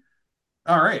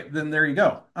 all right, then there you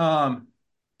go.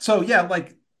 So yeah,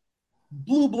 like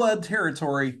blue blood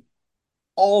territory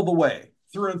all the way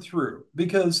through and through.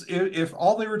 Because if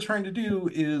all they were trying to do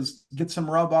is get some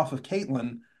rub off of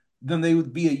Caitlin, then they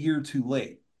would be a year too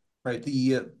late, right?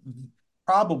 The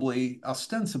probably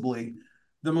ostensibly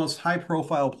the most high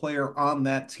profile player on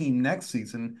that team next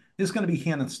season is going to be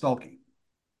Hannah Stuelke.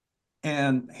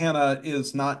 And Hannah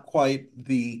is not quite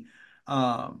the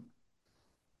um,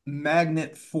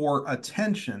 magnet for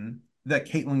attention that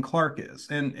Caitlin Clark is.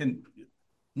 And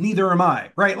neither am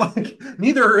I, right? Like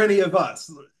neither are any of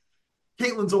us.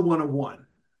 Caitlin's a one of one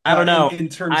I don't in know.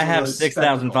 terms I of have a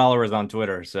 6,000 spectacle. followers on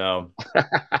Twitter, so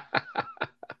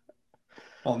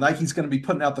Well, Nike's going to be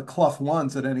putting out the Clough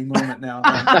ones at any moment now.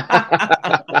 Then,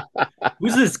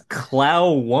 who's this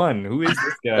Clow One? Who is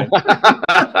this guy?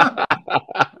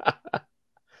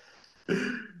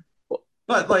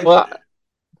 but Well,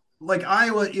 like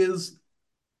Iowa is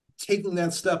taking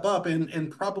that step up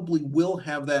and probably will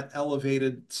have that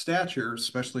elevated stature,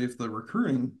 especially if the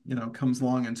recruiting comes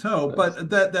along in tow. But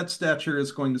that stature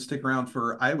is going to stick around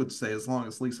for, I would say, as long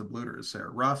as Lisa Bluter is there.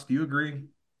 Ross, do you agree?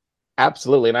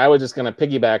 absolutely. And I was just going to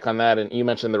piggyback on that. And you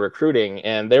mentioned the recruiting,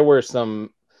 and there were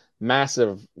some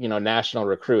massive, national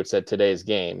recruits at today's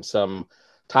game. Some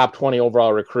top 20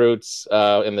 overall recruits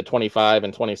in the 25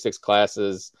 and 26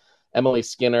 classes. Emily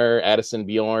Skinner, Addison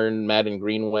Bjorn, Madden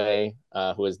Greenway,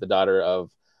 who is the daughter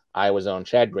of Iowa's own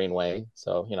Chad Greenway.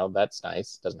 So, that's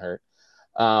nice. Doesn't hurt.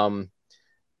 Um,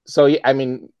 so, yeah, I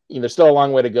mean, there's still a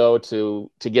long way to go to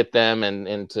get them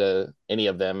and to any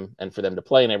of them and for them to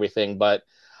play and everything. But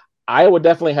Iowa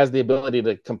definitely has the ability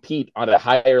to compete on a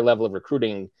higher level of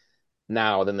recruiting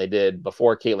now than they did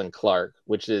before Caitlin Clark,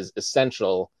 which is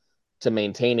essential to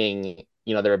maintaining,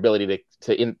 their ability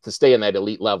to stay in that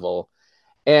elite level.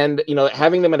 And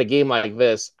having them in a game like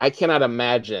this, I cannot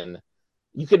imagine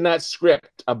you could not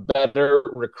script a better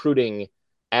recruiting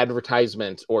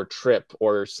advertisement or trip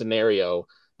or scenario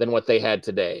than what they had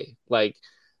today. Like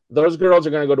those girls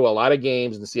are going to go to a lot of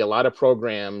games and see a lot of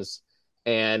programs,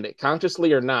 and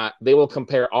consciously or not, they will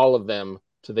compare all of them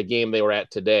to the game they were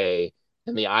at today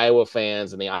and the Iowa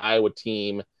fans and the Iowa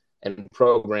team and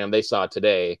program they saw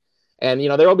today. And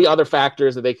there will be other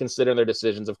factors that they consider in their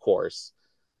decisions, of course,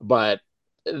 but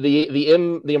the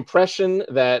impression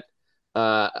that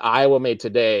Iowa made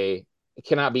today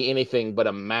cannot be anything but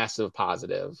a massive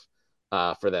positive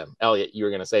for them. Elliot, you were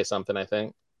going to say something, I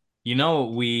think. You know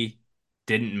what we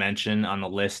didn't mention on the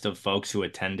list of folks who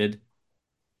attended?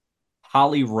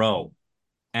 Holly Rowe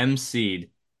emceed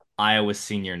Iowa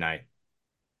senior night.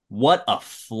 What a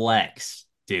flex,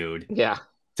 dude. Yeah,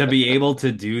 To be able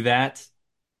to do that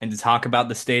and to talk about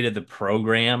the state of the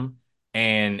program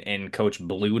and Coach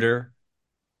Bluter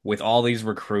with all these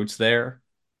recruits there.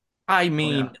 I Oh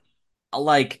mean, yeah.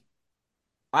 like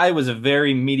I was a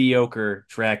very mediocre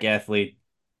track athlete,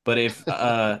 but if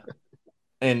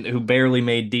and who barely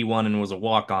made D1 and was a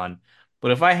walk-on.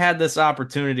 But if I had this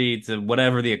opportunity to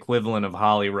whatever the equivalent of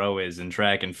Holly Rowe is in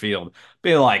track and field,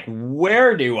 be like,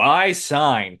 where do I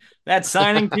sign? That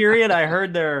signing period, I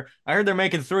heard they're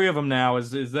making three of them now.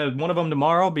 Is that one of them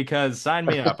tomorrow? Because sign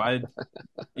me up.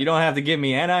 You don't have to give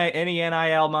me any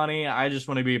NIL money. I just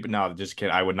want to be, no, just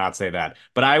kidding. I would not say that,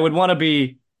 but I would want to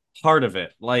be part of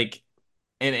it. Like,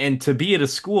 and to be at a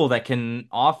school that can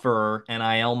offer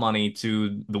NIL money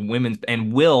to the women's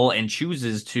and will and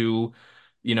chooses to,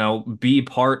 be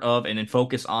part of and then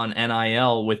focus on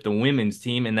NIL with the women's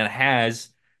team, and that has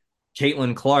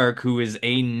Caitlin Clark, who is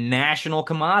a national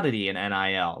commodity in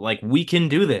NIL. Like, we can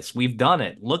do this. We've done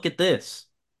it. Look at this.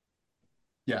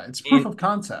 Yeah, it's proof And of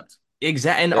concept.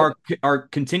 and Yep. are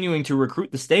continuing to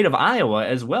recruit the state of Iowa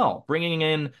as well, bringing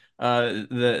in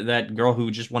that girl who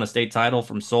just won a state title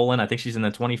from Solon. I think she's in the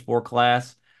 24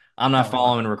 class. I'm not Kelly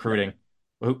following Levin. Yep. recruiting.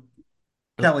 Who,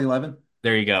 who- Kelly Levin.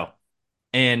 there you go.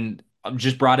 And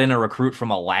just brought in a recruit from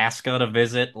Alaska to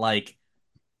visit. Like,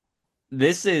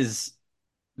 this is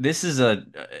this is a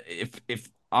if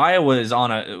Iowa is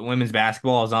on a women's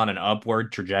basketball is on an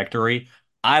upward trajectory,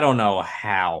 I don't know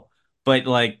how, but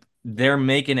like they're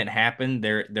making it happen.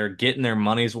 They're getting their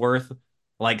money's worth,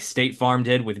 like State Farm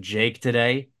did with Jake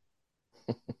today.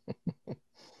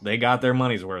 They got their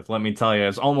money's worth. Let me tell you,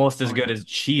 it's almost as Oh yeah. good as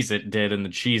Cheez-It did in the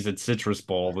Cheez-It Citrus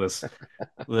Bowl this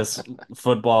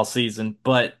football season.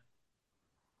 But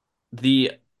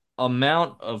the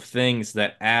amount of things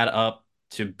that add up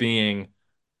to being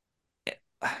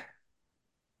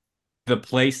the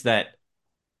place that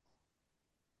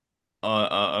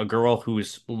a girl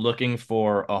who's looking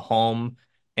for a home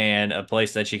and a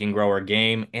place that she can grow her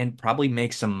game and probably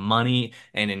make some money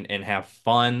and have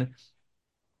fun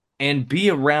and be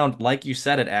around, like you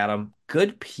said it, Adam,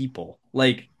 good people.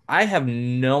 Like, I have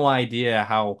no idea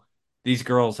how these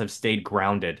girls have stayed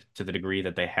grounded to the degree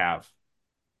that they have.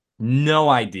 No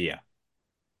idea.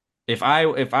 If I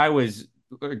was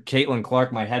Caitlin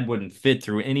Clark, my head wouldn't fit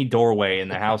through any doorway in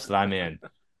the house that I'm in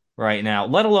right now,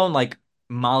 let alone like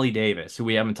Molly Davis, who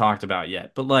we haven't talked about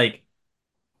yet. But like,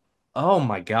 oh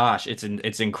my gosh, it's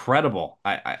incredible.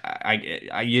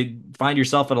 You find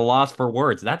yourself at a loss for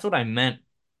words. That's what I meant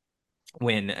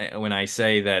when I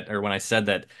say that, or when I said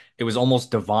that it was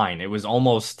almost divine. It was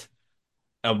almost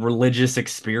a religious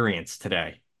experience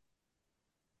today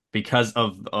because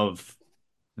of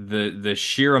the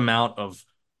sheer amount of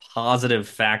positive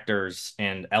factors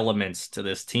and elements to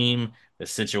this team, the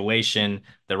situation,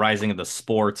 the rising of the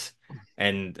sport,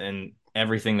 and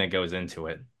everything that goes into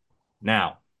it.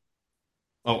 Now,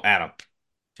 oh, Adam, do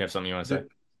you have something you want to say? There,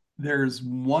 there's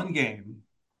one game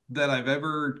that I've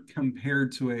ever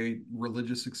compared to a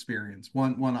religious experience.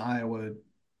 One Iowa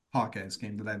Hawkeyes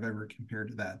game that I've ever compared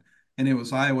to that, and it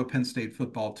was Iowa Penn State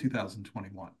football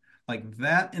 2021. Like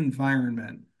that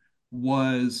environment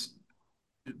was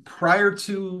prior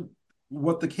to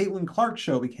what the Caitlin Clark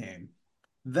show became,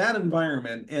 that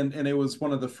environment, and it was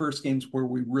one of the first games where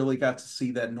we really got to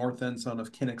see that north end zone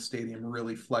of Kinnick Stadium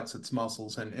really flex its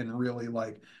muscles and really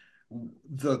like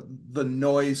the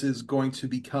noise is going to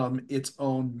become its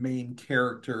own main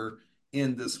character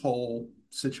in this whole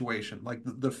situation. Like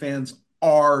the fans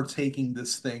are taking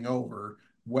this thing over,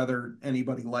 whether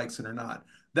anybody likes it or not.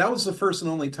 That was the first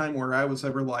and only time where I was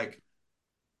ever like,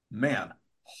 man,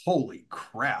 holy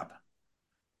crap,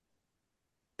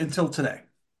 until today.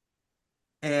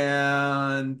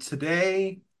 And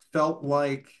today felt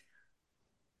like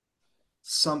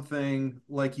something,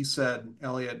 like you said,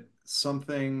 Elliot,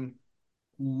 something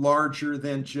larger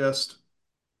than just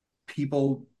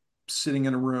people sitting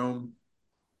in a room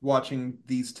watching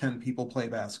these 10 people play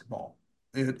basketball.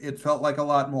 It felt like a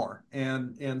lot more.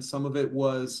 And some of it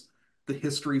was the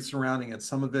history surrounding it.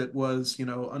 Some of it was,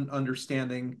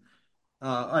 understanding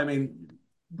I mean,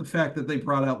 the fact that they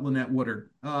brought out Lynette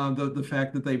Woodard, the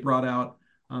fact that they brought out,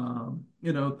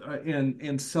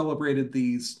 and celebrated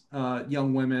these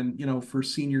young women, for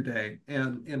senior day,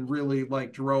 and really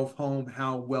like drove home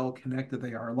how well connected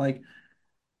they are. Like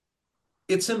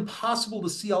it's impossible to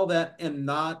see all that and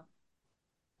not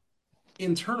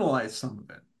internalize some of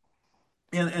it,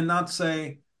 and not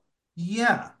say,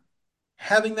 yeah,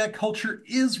 having that culture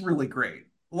is really great.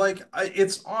 Like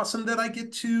it's awesome that I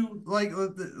get to like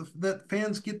that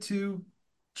fans get to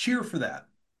cheer for that.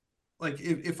 Like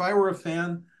if I were a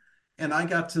fan and I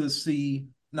got to see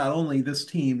not only this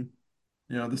team,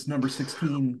 this number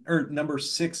 16 or number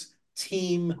six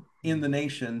team in the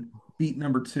nation beat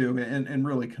number two and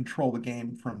really control the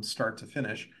game from start to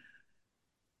finish.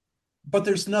 But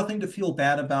there's nothing to feel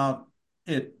bad about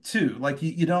it too. Like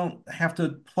you don't have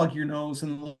to plug your nose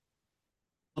and look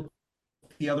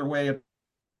the other way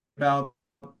about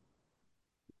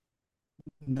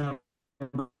number,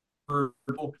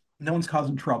 no one's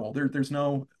causing trouble. There's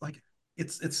no like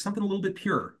it's something a little bit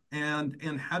pure.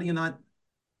 And how do you not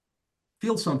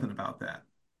feel something about that?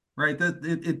 Right? That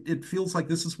it feels like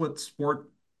this is what sport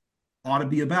ought to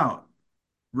be about,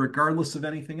 regardless of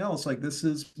anything else. Like this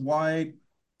is why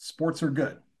sports are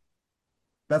good.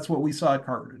 That's what we saw at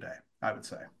Carver today, I would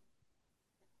say.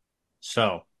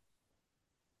 So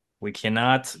we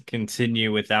cannot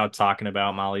continue without talking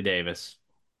about Molly Davis.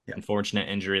 Yeah. Unfortunate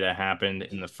injury that happened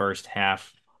in the first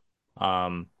half.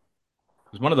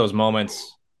 It was one of those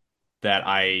moments that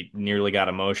I nearly got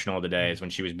emotional today is when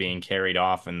she was being carried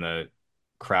off and the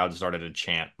crowd started to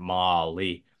chant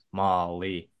Molly,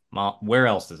 Molly, Where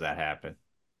else does that happen?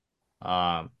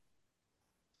 Um,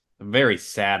 a very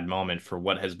sad moment for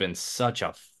what has been such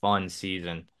a fun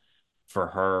season for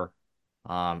her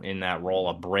in that role,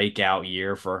 a breakout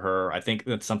year for her. I think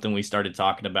that's something we started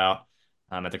talking about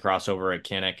at the crossover at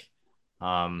Kinnick.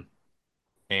 Um,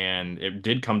 and it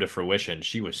did come to fruition.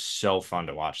 She was so fun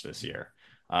to watch this year.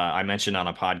 I mentioned on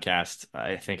a podcast,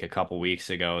 I think a couple weeks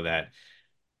ago, that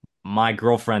my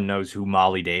girlfriend knows who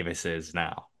Molly Davis is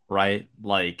now, right?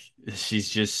 Like she's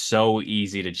just so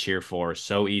easy to cheer for,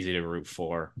 so easy to root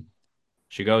for.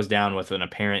 She goes down with an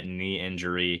apparent knee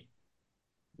injury.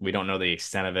 We don't know the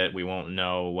extent of it. We won't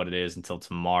know what it is until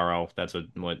tomorrow. That's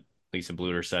what Lisa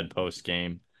Bluter said post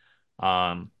game.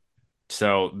 Um,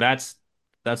 so that's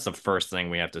the first thing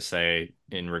we have to say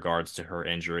in regards to her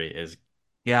injury is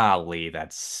golly,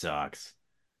 that sucks.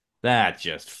 That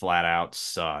just flat out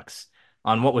sucks.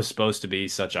 On what was supposed to be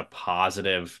such a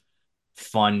positive,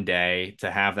 fun day to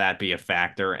have that be a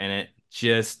factor and it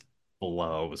just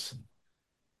blows.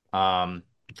 Um,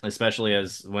 Especially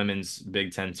as women's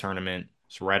Big Ten tournament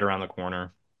is right around the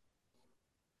corner.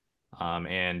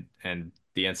 And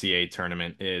the NCAA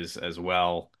tournament is as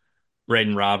well.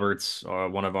 Braden Roberts,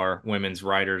 one of our women's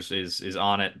writers, is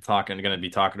on it, going to be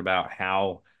talking about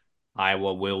how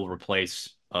Iowa will replace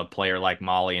a player like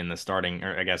Molly in the starting,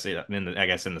 or I guess in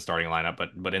the starting lineup,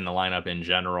 but in the lineup in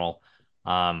general.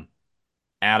 Um,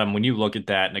 Adam, when you look at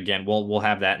that, and again, we'll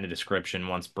have that in the description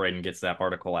once Braden gets that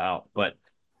article out. But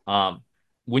um,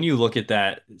 when you look at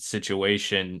that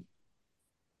situation,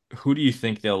 who do you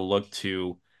think they'll look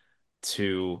to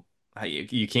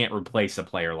you can't replace a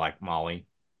player like Molly,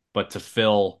 but to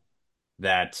fill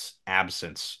that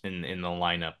absence in the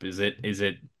lineup? Is it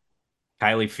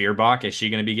Kylie Fierbach? Is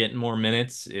she going to be getting more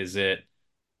minutes? Is it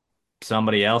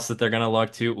somebody else that they're going to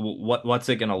look to? What's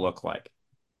it going to look like?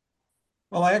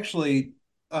 Well, I actually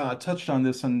touched on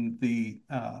this in the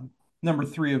number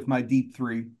three of my deep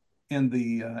three in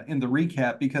the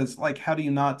recap because, like, how do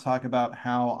you not talk about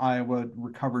how Iowa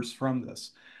recovers from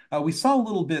this? We saw a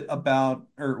little bit about,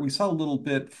 or we saw a little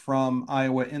bit from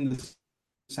Iowa in the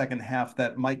second half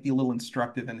that might be a little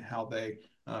instructive in how they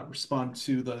respond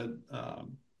to the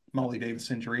Molly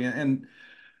Davis injury. And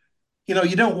you know,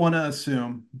 you don't want to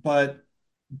assume, but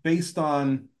based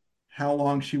on how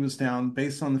long she was down,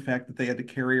 based on the fact that they had to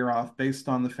carry her off, based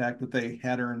on the fact that they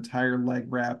had her entire leg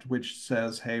wrapped, which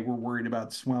says, hey, we're worried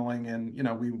about swelling and, you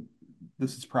know,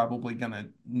 this is probably going to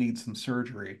need some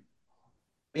surgery.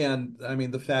 And I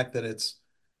mean, the fact that it's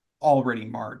already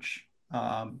March,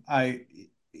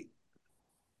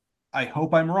 I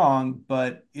hope I'm wrong,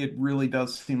 but it really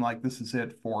does seem like this is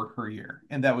it for her year.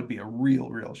 And that would be a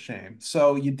real shame.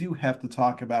 So you do have to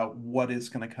talk about what is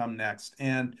going to come next.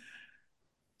 And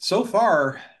so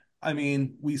far, I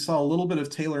mean, we saw a little bit of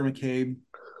Taylor McCabe,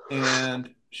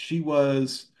 and she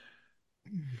was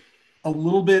a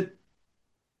little bit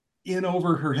in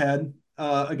over her head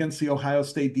against the Ohio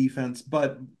State defense,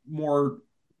 but more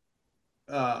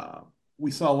uh, we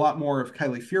saw a lot more of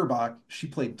Kylie Fierbach. She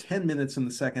played 10 minutes in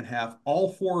the second half.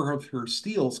 All four of her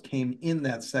steals came in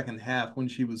that second half when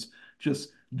she was just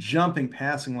jumping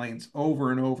passing lanes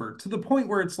over and over to the point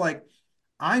where it's like,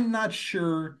 I'm not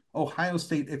sure Ohio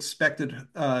State expected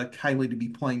Kylie to be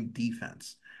playing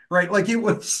defense, right? Like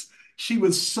she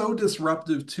was so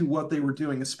disruptive to what they were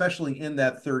doing, especially in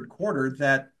that third quarter,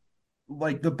 that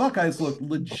like the Buckeyes looked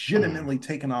legitimately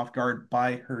taken off guard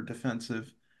by her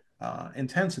defensive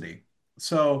intensity.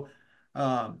 So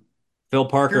um, Phil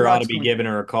Parker ought to Fierbach's be going. giving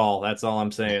her a call. That's all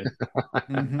I'm saying.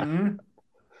 Mm-hmm.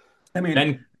 I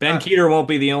mean, Ben Keeter won't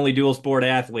be the only dual sport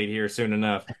athlete here soon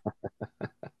enough.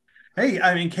 hey,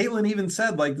 I mean, Caitlin even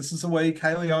said like this is the way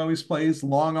Kylie always plays: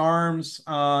 long arms,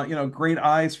 you know, great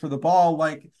eyes for the ball.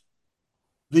 Like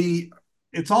the,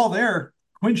 it's all there.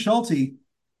 Quinn Schulte,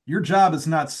 your job is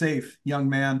not safe, young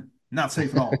man. Not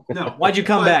safe at all. No, Why'd you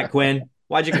come but back, Quinn?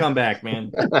 Why'd you come back,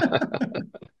 man?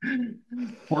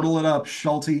 portal it up,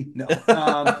 Schulte. No.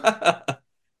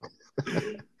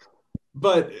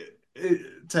 But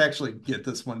to actually get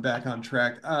this one back on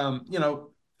track,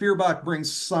 Feuerbach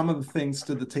brings some of the things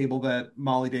to the table that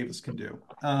Molly Davis can do.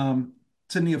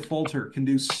 Tania Folter can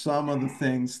do some of the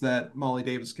things that Molly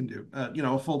Davis can do.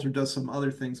 Folter does some other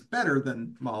things better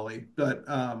than Molly, but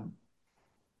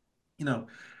you know,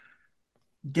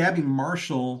 Gabby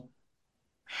Marshall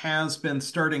has been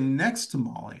starting next to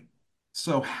Molly.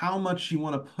 So how much you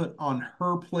want to put on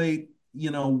her plate,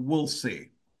 we'll see.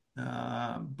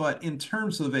 But in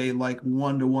terms of a like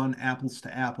one-to-one apples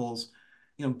to apples,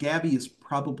 Gabby is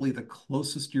probably the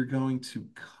closest you're going to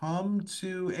come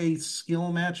to a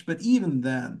skill match. But even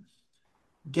then,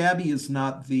 Gabby is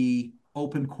not the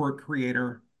open court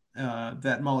creator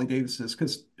that Molly Davis is,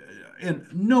 and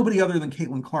nobody other than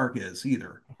Caitlin Clark is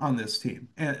either on this team.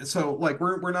 And so, like,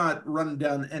 we're not running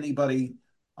down anybody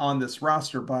on this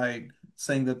roster by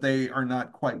saying that they are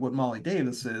not quite what Molly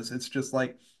Davis is. It's just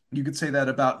like you could say that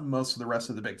about most of the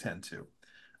rest of the Big Ten too.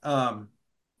 Um,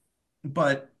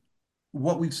 but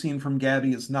what we've seen from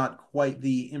Gabby is not quite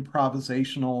the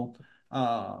improvisational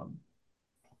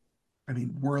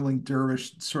whirling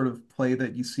dervish sort of play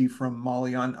that you see from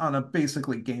Molly on a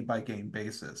basically game by game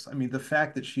basis. I mean, the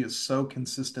fact that she is so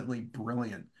consistently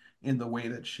brilliant in the way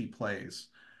that she plays,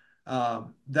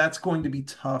 that's going to be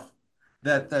tough.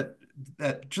 That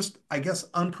just, I guess,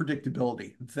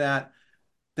 unpredictability,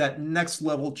 that next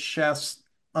level chess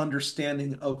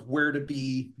understanding of where to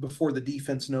be before the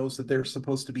defense knows that they're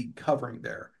supposed to be covering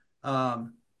there.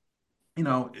 Um, you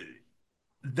know,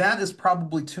 that is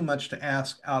probably too much to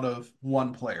ask out of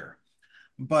one player.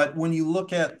 But when you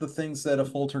look at the things that a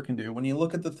Folter can do, when you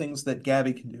look at the things that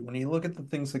Gabby can do, when you look at the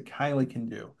things that Kylie can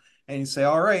do, and you say,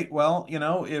 all right, well,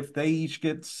 if they each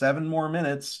get 7 more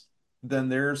minutes, then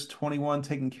there's 21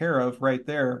 taken care of right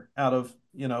there out of,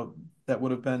 that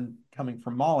would have been coming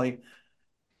from Molly.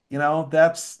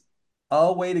 That's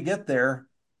a way to get there.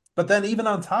 But then even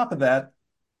on top of that,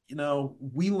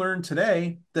 we learned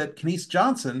today that Kenise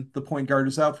Johnson, the point guard,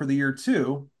 is out for the year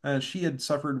too. She had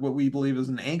suffered what we believe is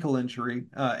an ankle injury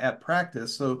at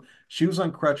practice. So she was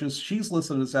on crutches. She's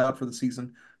listed as out for the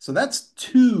season. So that's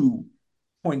two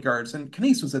point guards. And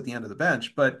Kenise was at the end of the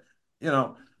bench. But,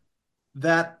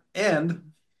 that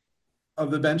end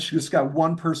of the bench just got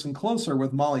one person closer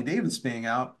with Molly Davis being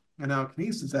out. And now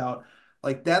Kenise is out.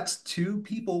 Like that's two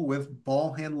people with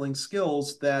ball handling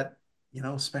skills that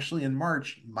especially in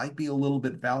March, might be a little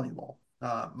bit valuable.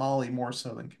 Molly more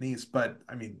so than Kenise, but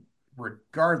I mean,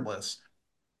 regardless,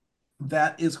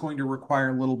 that is going to require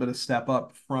a little bit of step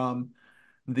up from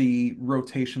the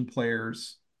rotation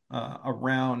players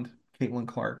around Caitlin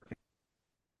Clark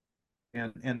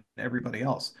and everybody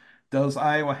else. Does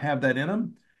Iowa have that in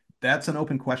them? That's an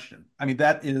open question. I mean,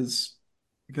 that is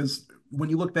because when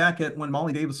you look back at when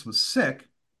Molly Davis was sick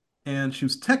and she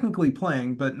was technically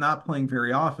playing, but not playing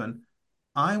very often,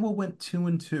 Iowa went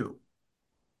 2-2.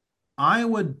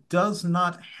 Iowa does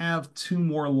not have two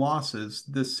more losses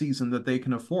this season that they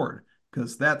can afford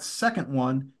because that second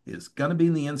one is going to be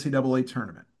in the NCAA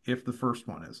tournament if the first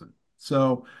one isn't.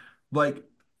 So, like,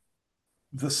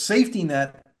 the safety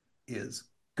net is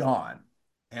gone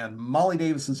and Molly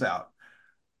Davis is out.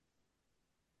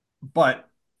 But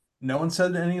no one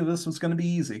said any of this was going to be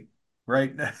easy,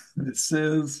 right? This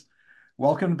is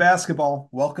welcome to basketball,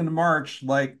 welcome to March.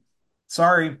 Like,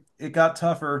 sorry, it got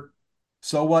tougher.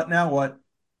 So what now? What?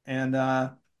 And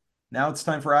now it's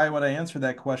time for Iowa to answer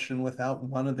that question without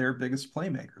one of their biggest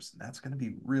playmakers, and that's going to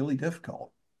be really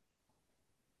difficult.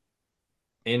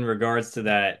 In regards to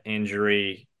that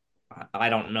injury, I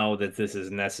don't know that this is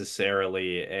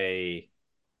necessarily a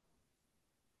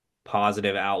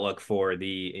positive outlook for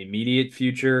the immediate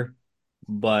future,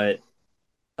 but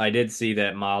I did see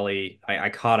that Molly, I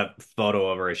caught a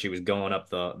photo of her as she was going up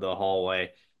the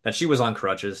hallway, that she was on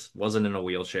crutches, wasn't in a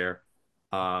wheelchair.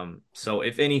 So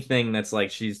if anything, that's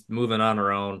like she's moving on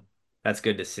her own. That's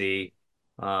good to see.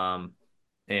 Um,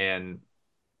 and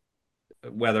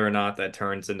whether or not that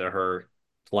turns into her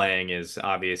playing is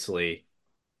obviously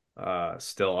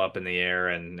still up in the air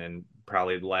and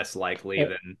probably less likely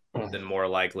than more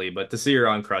likely. But to see her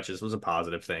on crutches was a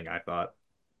positive thing, I thought.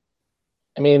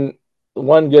 I mean,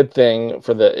 one good thing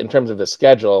for in terms of the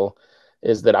schedule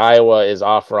is that Iowa is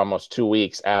off for almost 2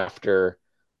 weeks after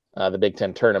the Big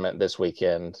Ten tournament this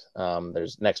weekend.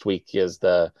 There's next week is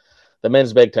the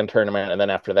men's Big Ten tournament, and then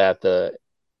after that, the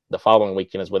following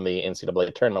weekend is when the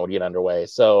NCAA tournament would get underway.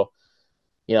 So,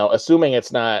 assuming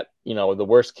it's not, the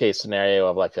worst case scenario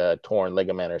of like a torn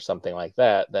ligament or something like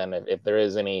that, then if there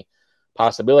is any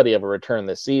possibility of a return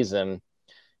this season,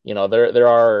 there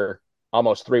are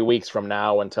almost 3 weeks from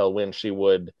now until when she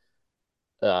would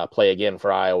play again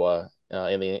for Iowa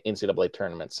in the NCAA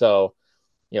tournament. So,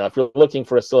 if you're looking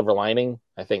for a silver lining,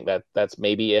 I think that's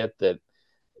maybe it. That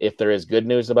if there is good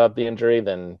news about the injury,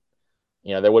 then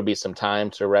there would be some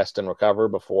time to rest and recover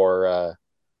before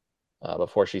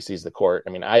she sees the court. I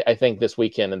mean, I think this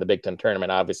weekend in the Big Ten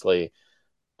tournament, obviously,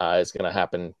 is going to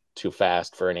happen too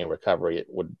fast for any recovery. It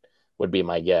would be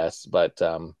my guess, but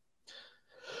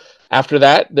after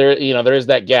that, there is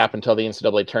that gap until the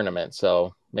NCAA tournament,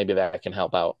 so maybe that can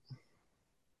help out.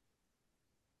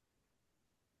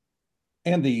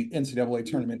 And the NCAA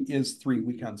tournament is 3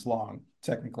 weekends long,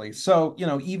 technically. So,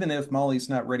 even if Molly's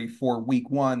not ready for week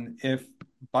one, if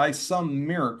by some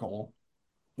miracle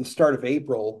the start of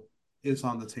April is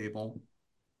on the table,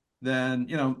 then,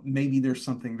 maybe there's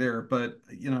something there. But,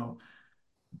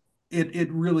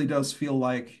 it really does feel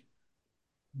like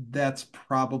that's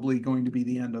probably going to be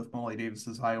the end of Molly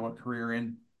Davis's Iowa career.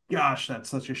 And gosh, that's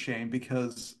such a shame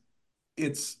because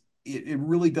it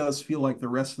really does feel like the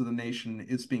rest of the nation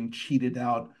is being cheated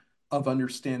out of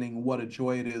understanding what a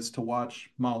joy it is to watch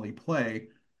Molly play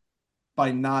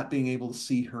by not being able to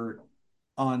see her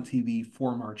on TV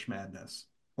for March Madness.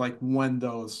 Like when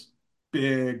those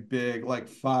big, like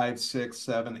 5, 6,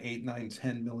 7, 8, 9,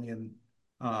 10 million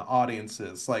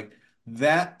audiences, like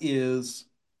that is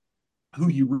who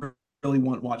you really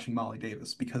want watching Molly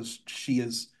Davis because she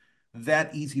is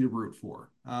that easy to root for.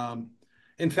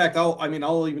 In fact,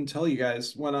 I'll even tell you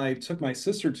guys when I took my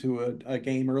sister to a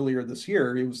game earlier this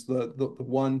year, it was the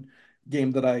one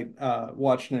game that I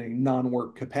watched in a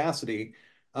non-work capacity.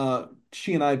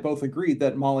 She and I both agreed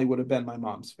that Molly would have been my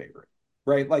mom's favorite,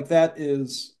 right? Like that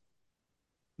is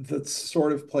the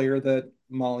sort of player that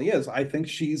Molly is. I think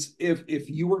she's if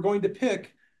you were going to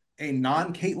pick a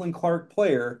non-Caitlin Clark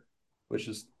player, which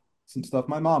is some stuff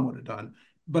my mom would have done,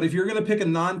 but if you're going to pick a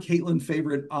non-Caitlin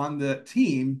favorite on the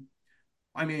team,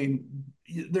 I mean,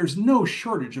 there's no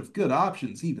shortage of good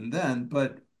options even then.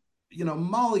 But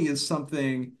Molly is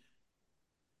something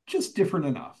just different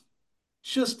enough,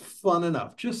 just fun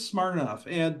enough, just smart enough.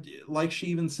 And like she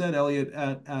even said, Elliot,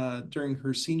 at during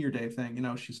her senior day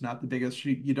thing, she's not the biggest.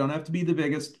 You don't have to be the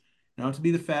biggest, you don't have to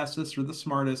be the fastest or the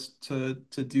smartest to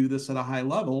do this at a high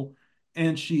level.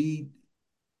 And she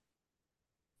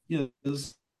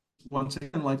is once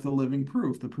again like the living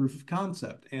proof, the proof of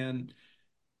concept. And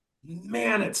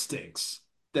man, it stinks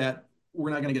that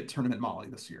we're not going to get tournament Molly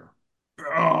this year.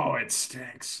 Oh, it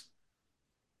stinks.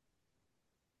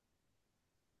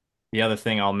 The other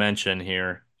thing I'll mention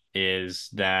here is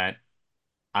that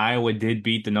Iowa did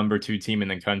beat the number two team in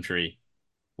the country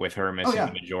with her Oh missing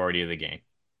the yeah, majority of the game.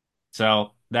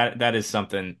 So that is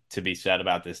something to be said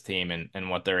about this team and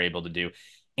what they're able to do.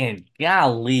 And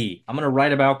golly, I'm gonna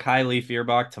write about Kylie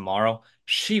Fierbach tomorrow.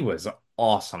 She was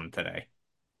awesome today.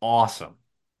 Awesome.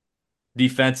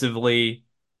 Defensively,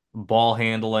 ball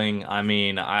handling. I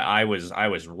mean, I was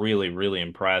really, really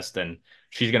impressed, and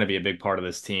she's gonna be a big part of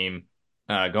this team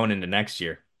going into next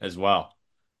year as well.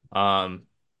 Um,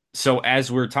 so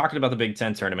as we're talking about the Big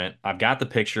Ten tournament, I've got the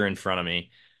picture in front of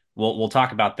me. We'll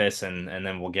talk about this and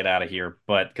then we'll get out of here.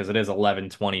 But because it is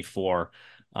 11:24,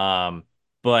 um,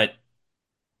 but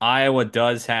Iowa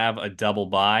does have a double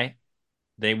bye.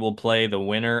 They will play the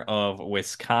winner of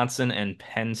Wisconsin and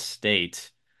Penn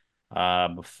State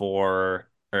before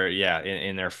or yeah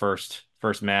in their first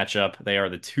matchup. They are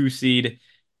the 2 seed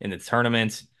in the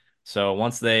tournament. So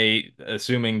once they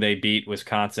assuming they beat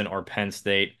Wisconsin or Penn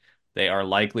State, they are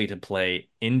likely to play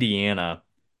Indiana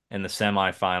in the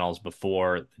semifinals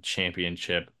before the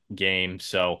championship game.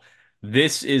 So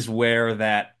this is where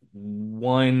that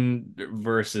 1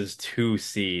 versus 2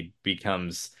 seed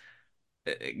becomes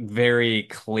very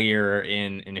clear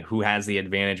in who has the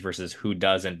advantage versus who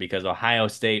doesn't, because Ohio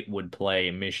State would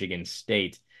play Michigan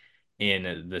State in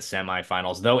the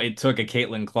semifinals, though it took a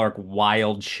Caitlin Clark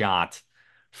wild shot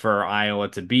for Iowa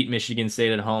to beat Michigan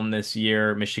State at home this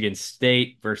year. Michigan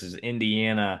State versus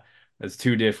Indiana is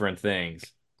two different things.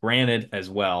 Granted, as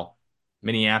well,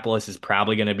 Minneapolis is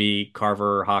probably going to be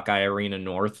Carver Hawkeye Arena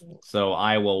North, so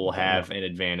Iowa will Yeah, have an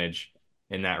advantage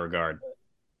in that regard.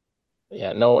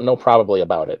 yeah, no, probably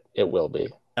about it. It will be.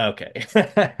 Okay.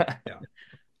 yeah.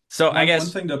 So I One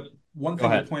one guess thing to one go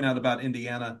thing to ahead. point out about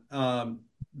Indiana,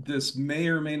 this may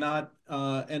or may not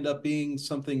end up being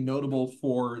something notable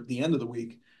for the end of the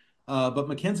week. But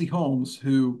Mackenzie Holmes,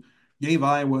 who gave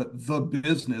Iowa the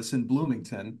business in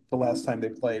Bloomington the last time they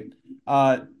played,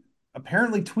 uh,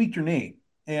 apparently tweaked her knee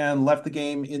and left the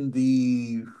game in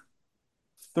the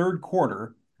third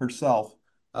quarter herself.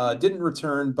 Didn't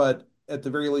return, but at the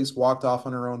very least walked off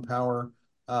on her own power.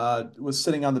 Was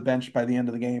sitting on the bench by the end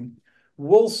of the game.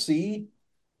 We'll see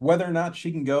whether or not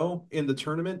she can go in the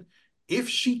tournament. If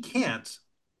she can't,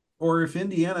 or if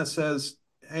Indiana says,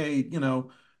 hey,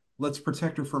 let's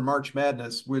protect her for March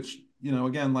Madness, which,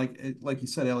 again, like you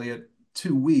said, Elliot,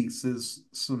 2 weeks is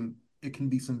it can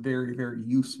be some very, very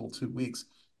useful 2 weeks.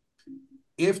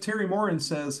 If Terry Morin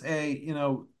says, hey,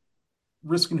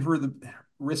 risking her the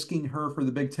risking her for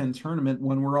the Big Ten tournament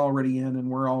when we're already in and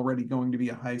we're already going to be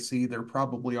a high seed, they're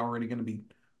probably already going to be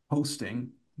hosting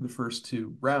the first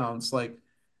two rounds. Like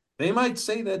they might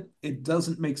say that it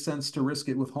doesn't make sense to risk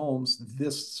it with Holmes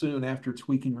this soon after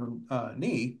tweaking her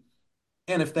knee.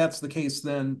 And if that's the case,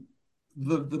 then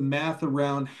the math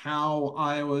around how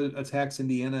Iowa attacks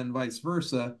Indiana and vice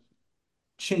versa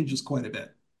changes quite a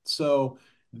bit. So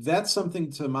that's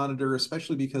something to monitor,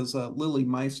 especially because Lily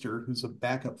Meister, who's a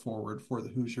backup forward for the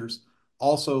Hoosiers,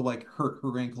 also like hurt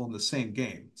her ankle in the same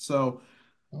game. So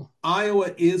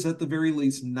Iowa is at the very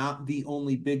least not the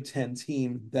only Big Ten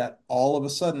team that all of a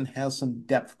sudden has some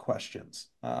depth questions.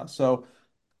 So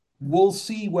we'll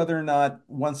see whether or not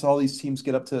once all these teams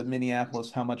get up to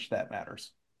Minneapolis, how much that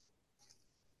matters.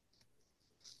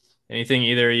 Anything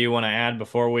either of you want to add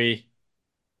before we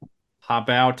hop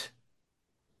out?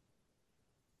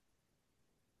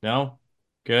 No?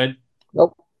 Good.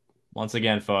 Nope. Once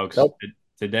again, folks, Nope.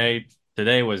 today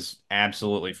today was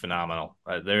absolutely phenomenal.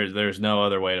 There's no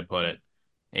other way to put it.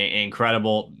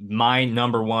 Incredible. My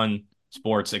number one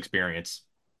sports experience,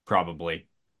 probably.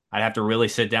 I'd have to really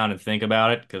sit down and think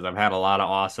about it because I've had a lot of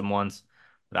awesome ones,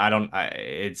 but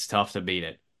it's tough to beat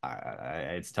it.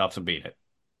 It's tough to beat it.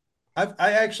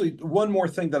 I actually one more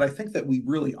thing that I think that we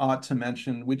really ought to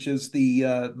mention, which is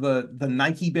the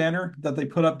Nike banner that they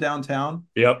put up downtown.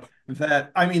 Yep.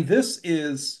 That I mean, this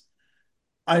is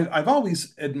I've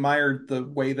always admired the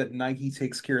way that Nike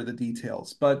takes care of the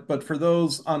details, but for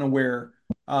those unaware,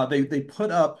 they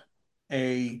put up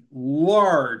a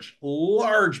large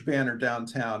banner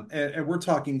downtown, and we're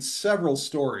talking several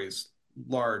stories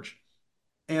large,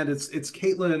 and it's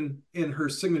Caitlin in her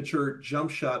signature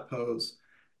jump shot pose.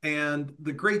 And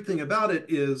the great thing about it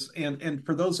is, and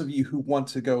for those of you who want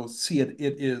to go see it,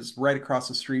 it is right across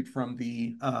the street from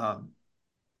the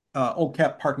Old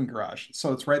Cap parking garage.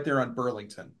 So it's right there on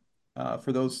Burlington.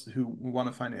 For those who want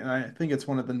to find it, and I think it's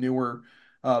one of the newer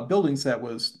buildings that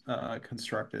was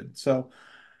constructed. So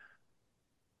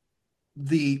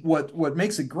the what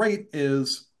makes it great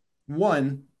is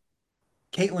one,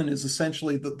 Caitlin is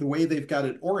essentially the way they've got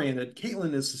it oriented.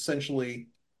 Caitlin is essentially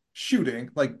shooting,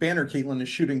 like Banner Caitlin is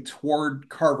shooting toward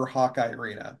Carver Hawkeye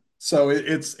Arena. So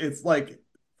it's like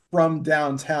from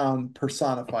downtown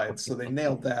personified. So they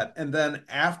nailed that. And then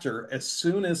after, as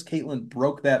soon as Caitlin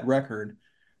broke that record,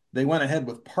 they went ahead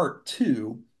with part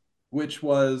two, which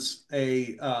was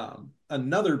a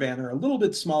another banner, a little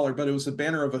bit smaller, but it was a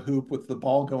banner of a hoop with the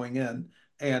ball going in,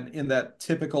 and in that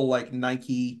typical like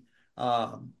Nike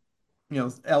elegant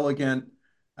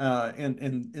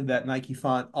in that Nike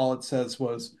font, all it says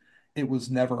was it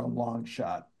was never a long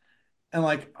shot. And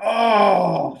like,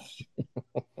 oh,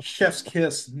 chef's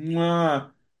kiss. Mwah.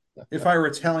 If I were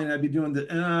Italian, I'd be doing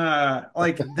the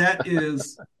like that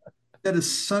is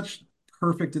such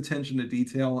perfect attention to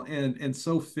detail and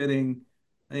so fitting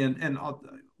and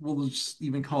we'll just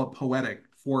even call it poetic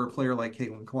for a player like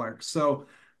Caitlin Clark. So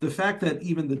the fact that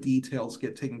even the details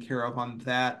get taken care of on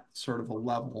that sort of a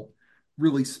level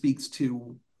really speaks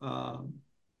to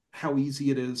how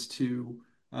easy it is to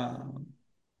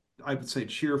I would say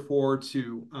cheer for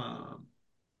to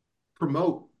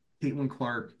promote Caitlin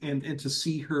Clark and to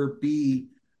see her be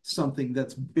something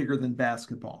that's bigger than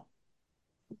basketball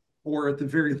or at the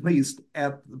very least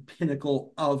at the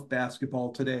pinnacle of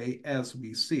basketball today as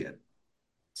we see it.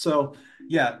 So,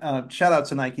 yeah, shout out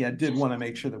to Nike. I did want to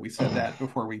make sure that we said that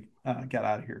before we got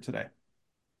out of here today.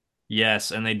 Yes,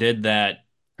 and they did that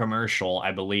commercial,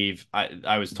 I believe.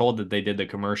 I was told that they did the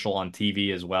commercial on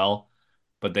TV as well,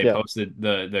 but they Yeah. posted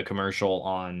the commercial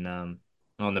on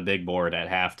the big board at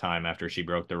halftime after she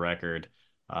broke the record.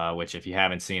 Which if you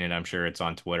haven't seen it, I'm sure it's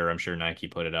on Twitter. I'm sure Nike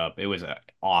put it up. It was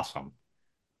awesome,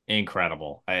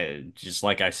 incredible. Just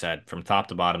like I said, from top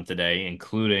to bottom today,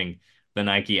 including the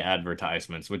Nike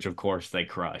advertisements, which of course they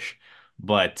crush.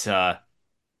 But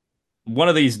one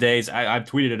of these days, I've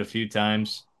tweeted it a few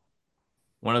times.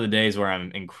 One of the days where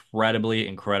I'm incredibly,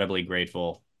 incredibly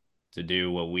grateful to do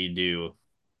what we do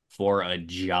for a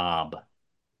job.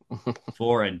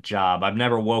 For a job. I've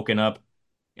never woken up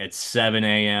at 7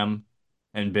 a.m.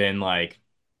 and been like,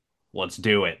 let's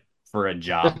do it for a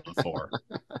job before.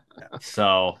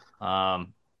 So,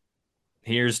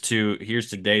 here's to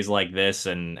days like this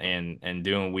and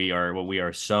doing what we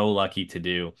are so lucky to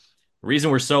do. The reason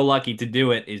we're so lucky to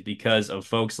do it is because of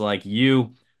folks like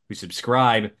you who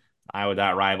subscribe to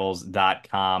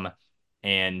iowa.rivals.com.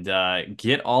 and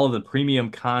get all of the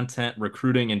premium content,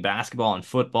 recruiting in basketball and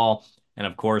football. And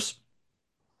of course,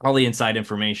 all the inside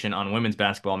information on women's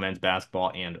basketball, men's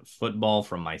basketball, and football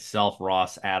from myself,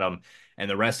 Ross, Adam, and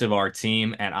the rest of our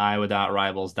team at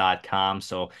iowa.rivals.com.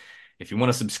 So if you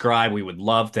want to subscribe, we would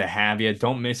love to have you.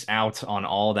 Don't miss out on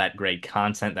all that great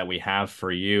content that we have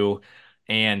for you.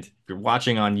 And if you're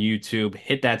watching on YouTube,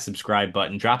 hit that subscribe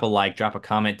button, drop a like, drop a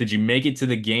comment. Did you make it to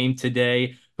the game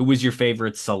today? Who was your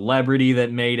favorite celebrity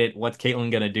that made it? What's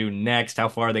Caitlin going to do next? How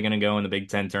far are they going to go in the Big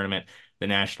Ten tournament, the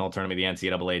national tournament, the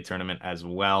NCAA tournament as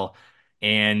well?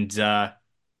 And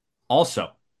also,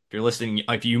 if you're listening,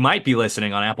 if you might be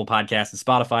listening on Apple Podcasts and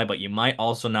Spotify, but you might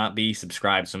also not be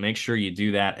subscribed. So make sure you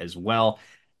do that as well.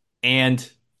 And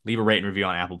leave a rate and review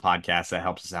on Apple Podcasts. That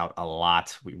helps us out a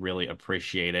lot. We really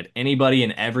appreciate it. Anybody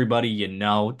and everybody you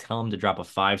know, tell them to drop a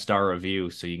 5-star review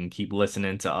so you can keep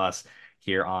listening to us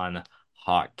here on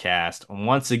Hawkcast.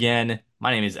 Once again,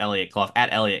 my name is Elliot Clough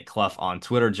at Elliot Clough on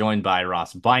Twitter, joined by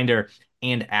Ross Binder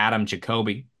and Adam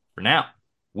Jacoby. For now,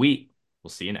 we will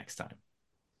see you next time.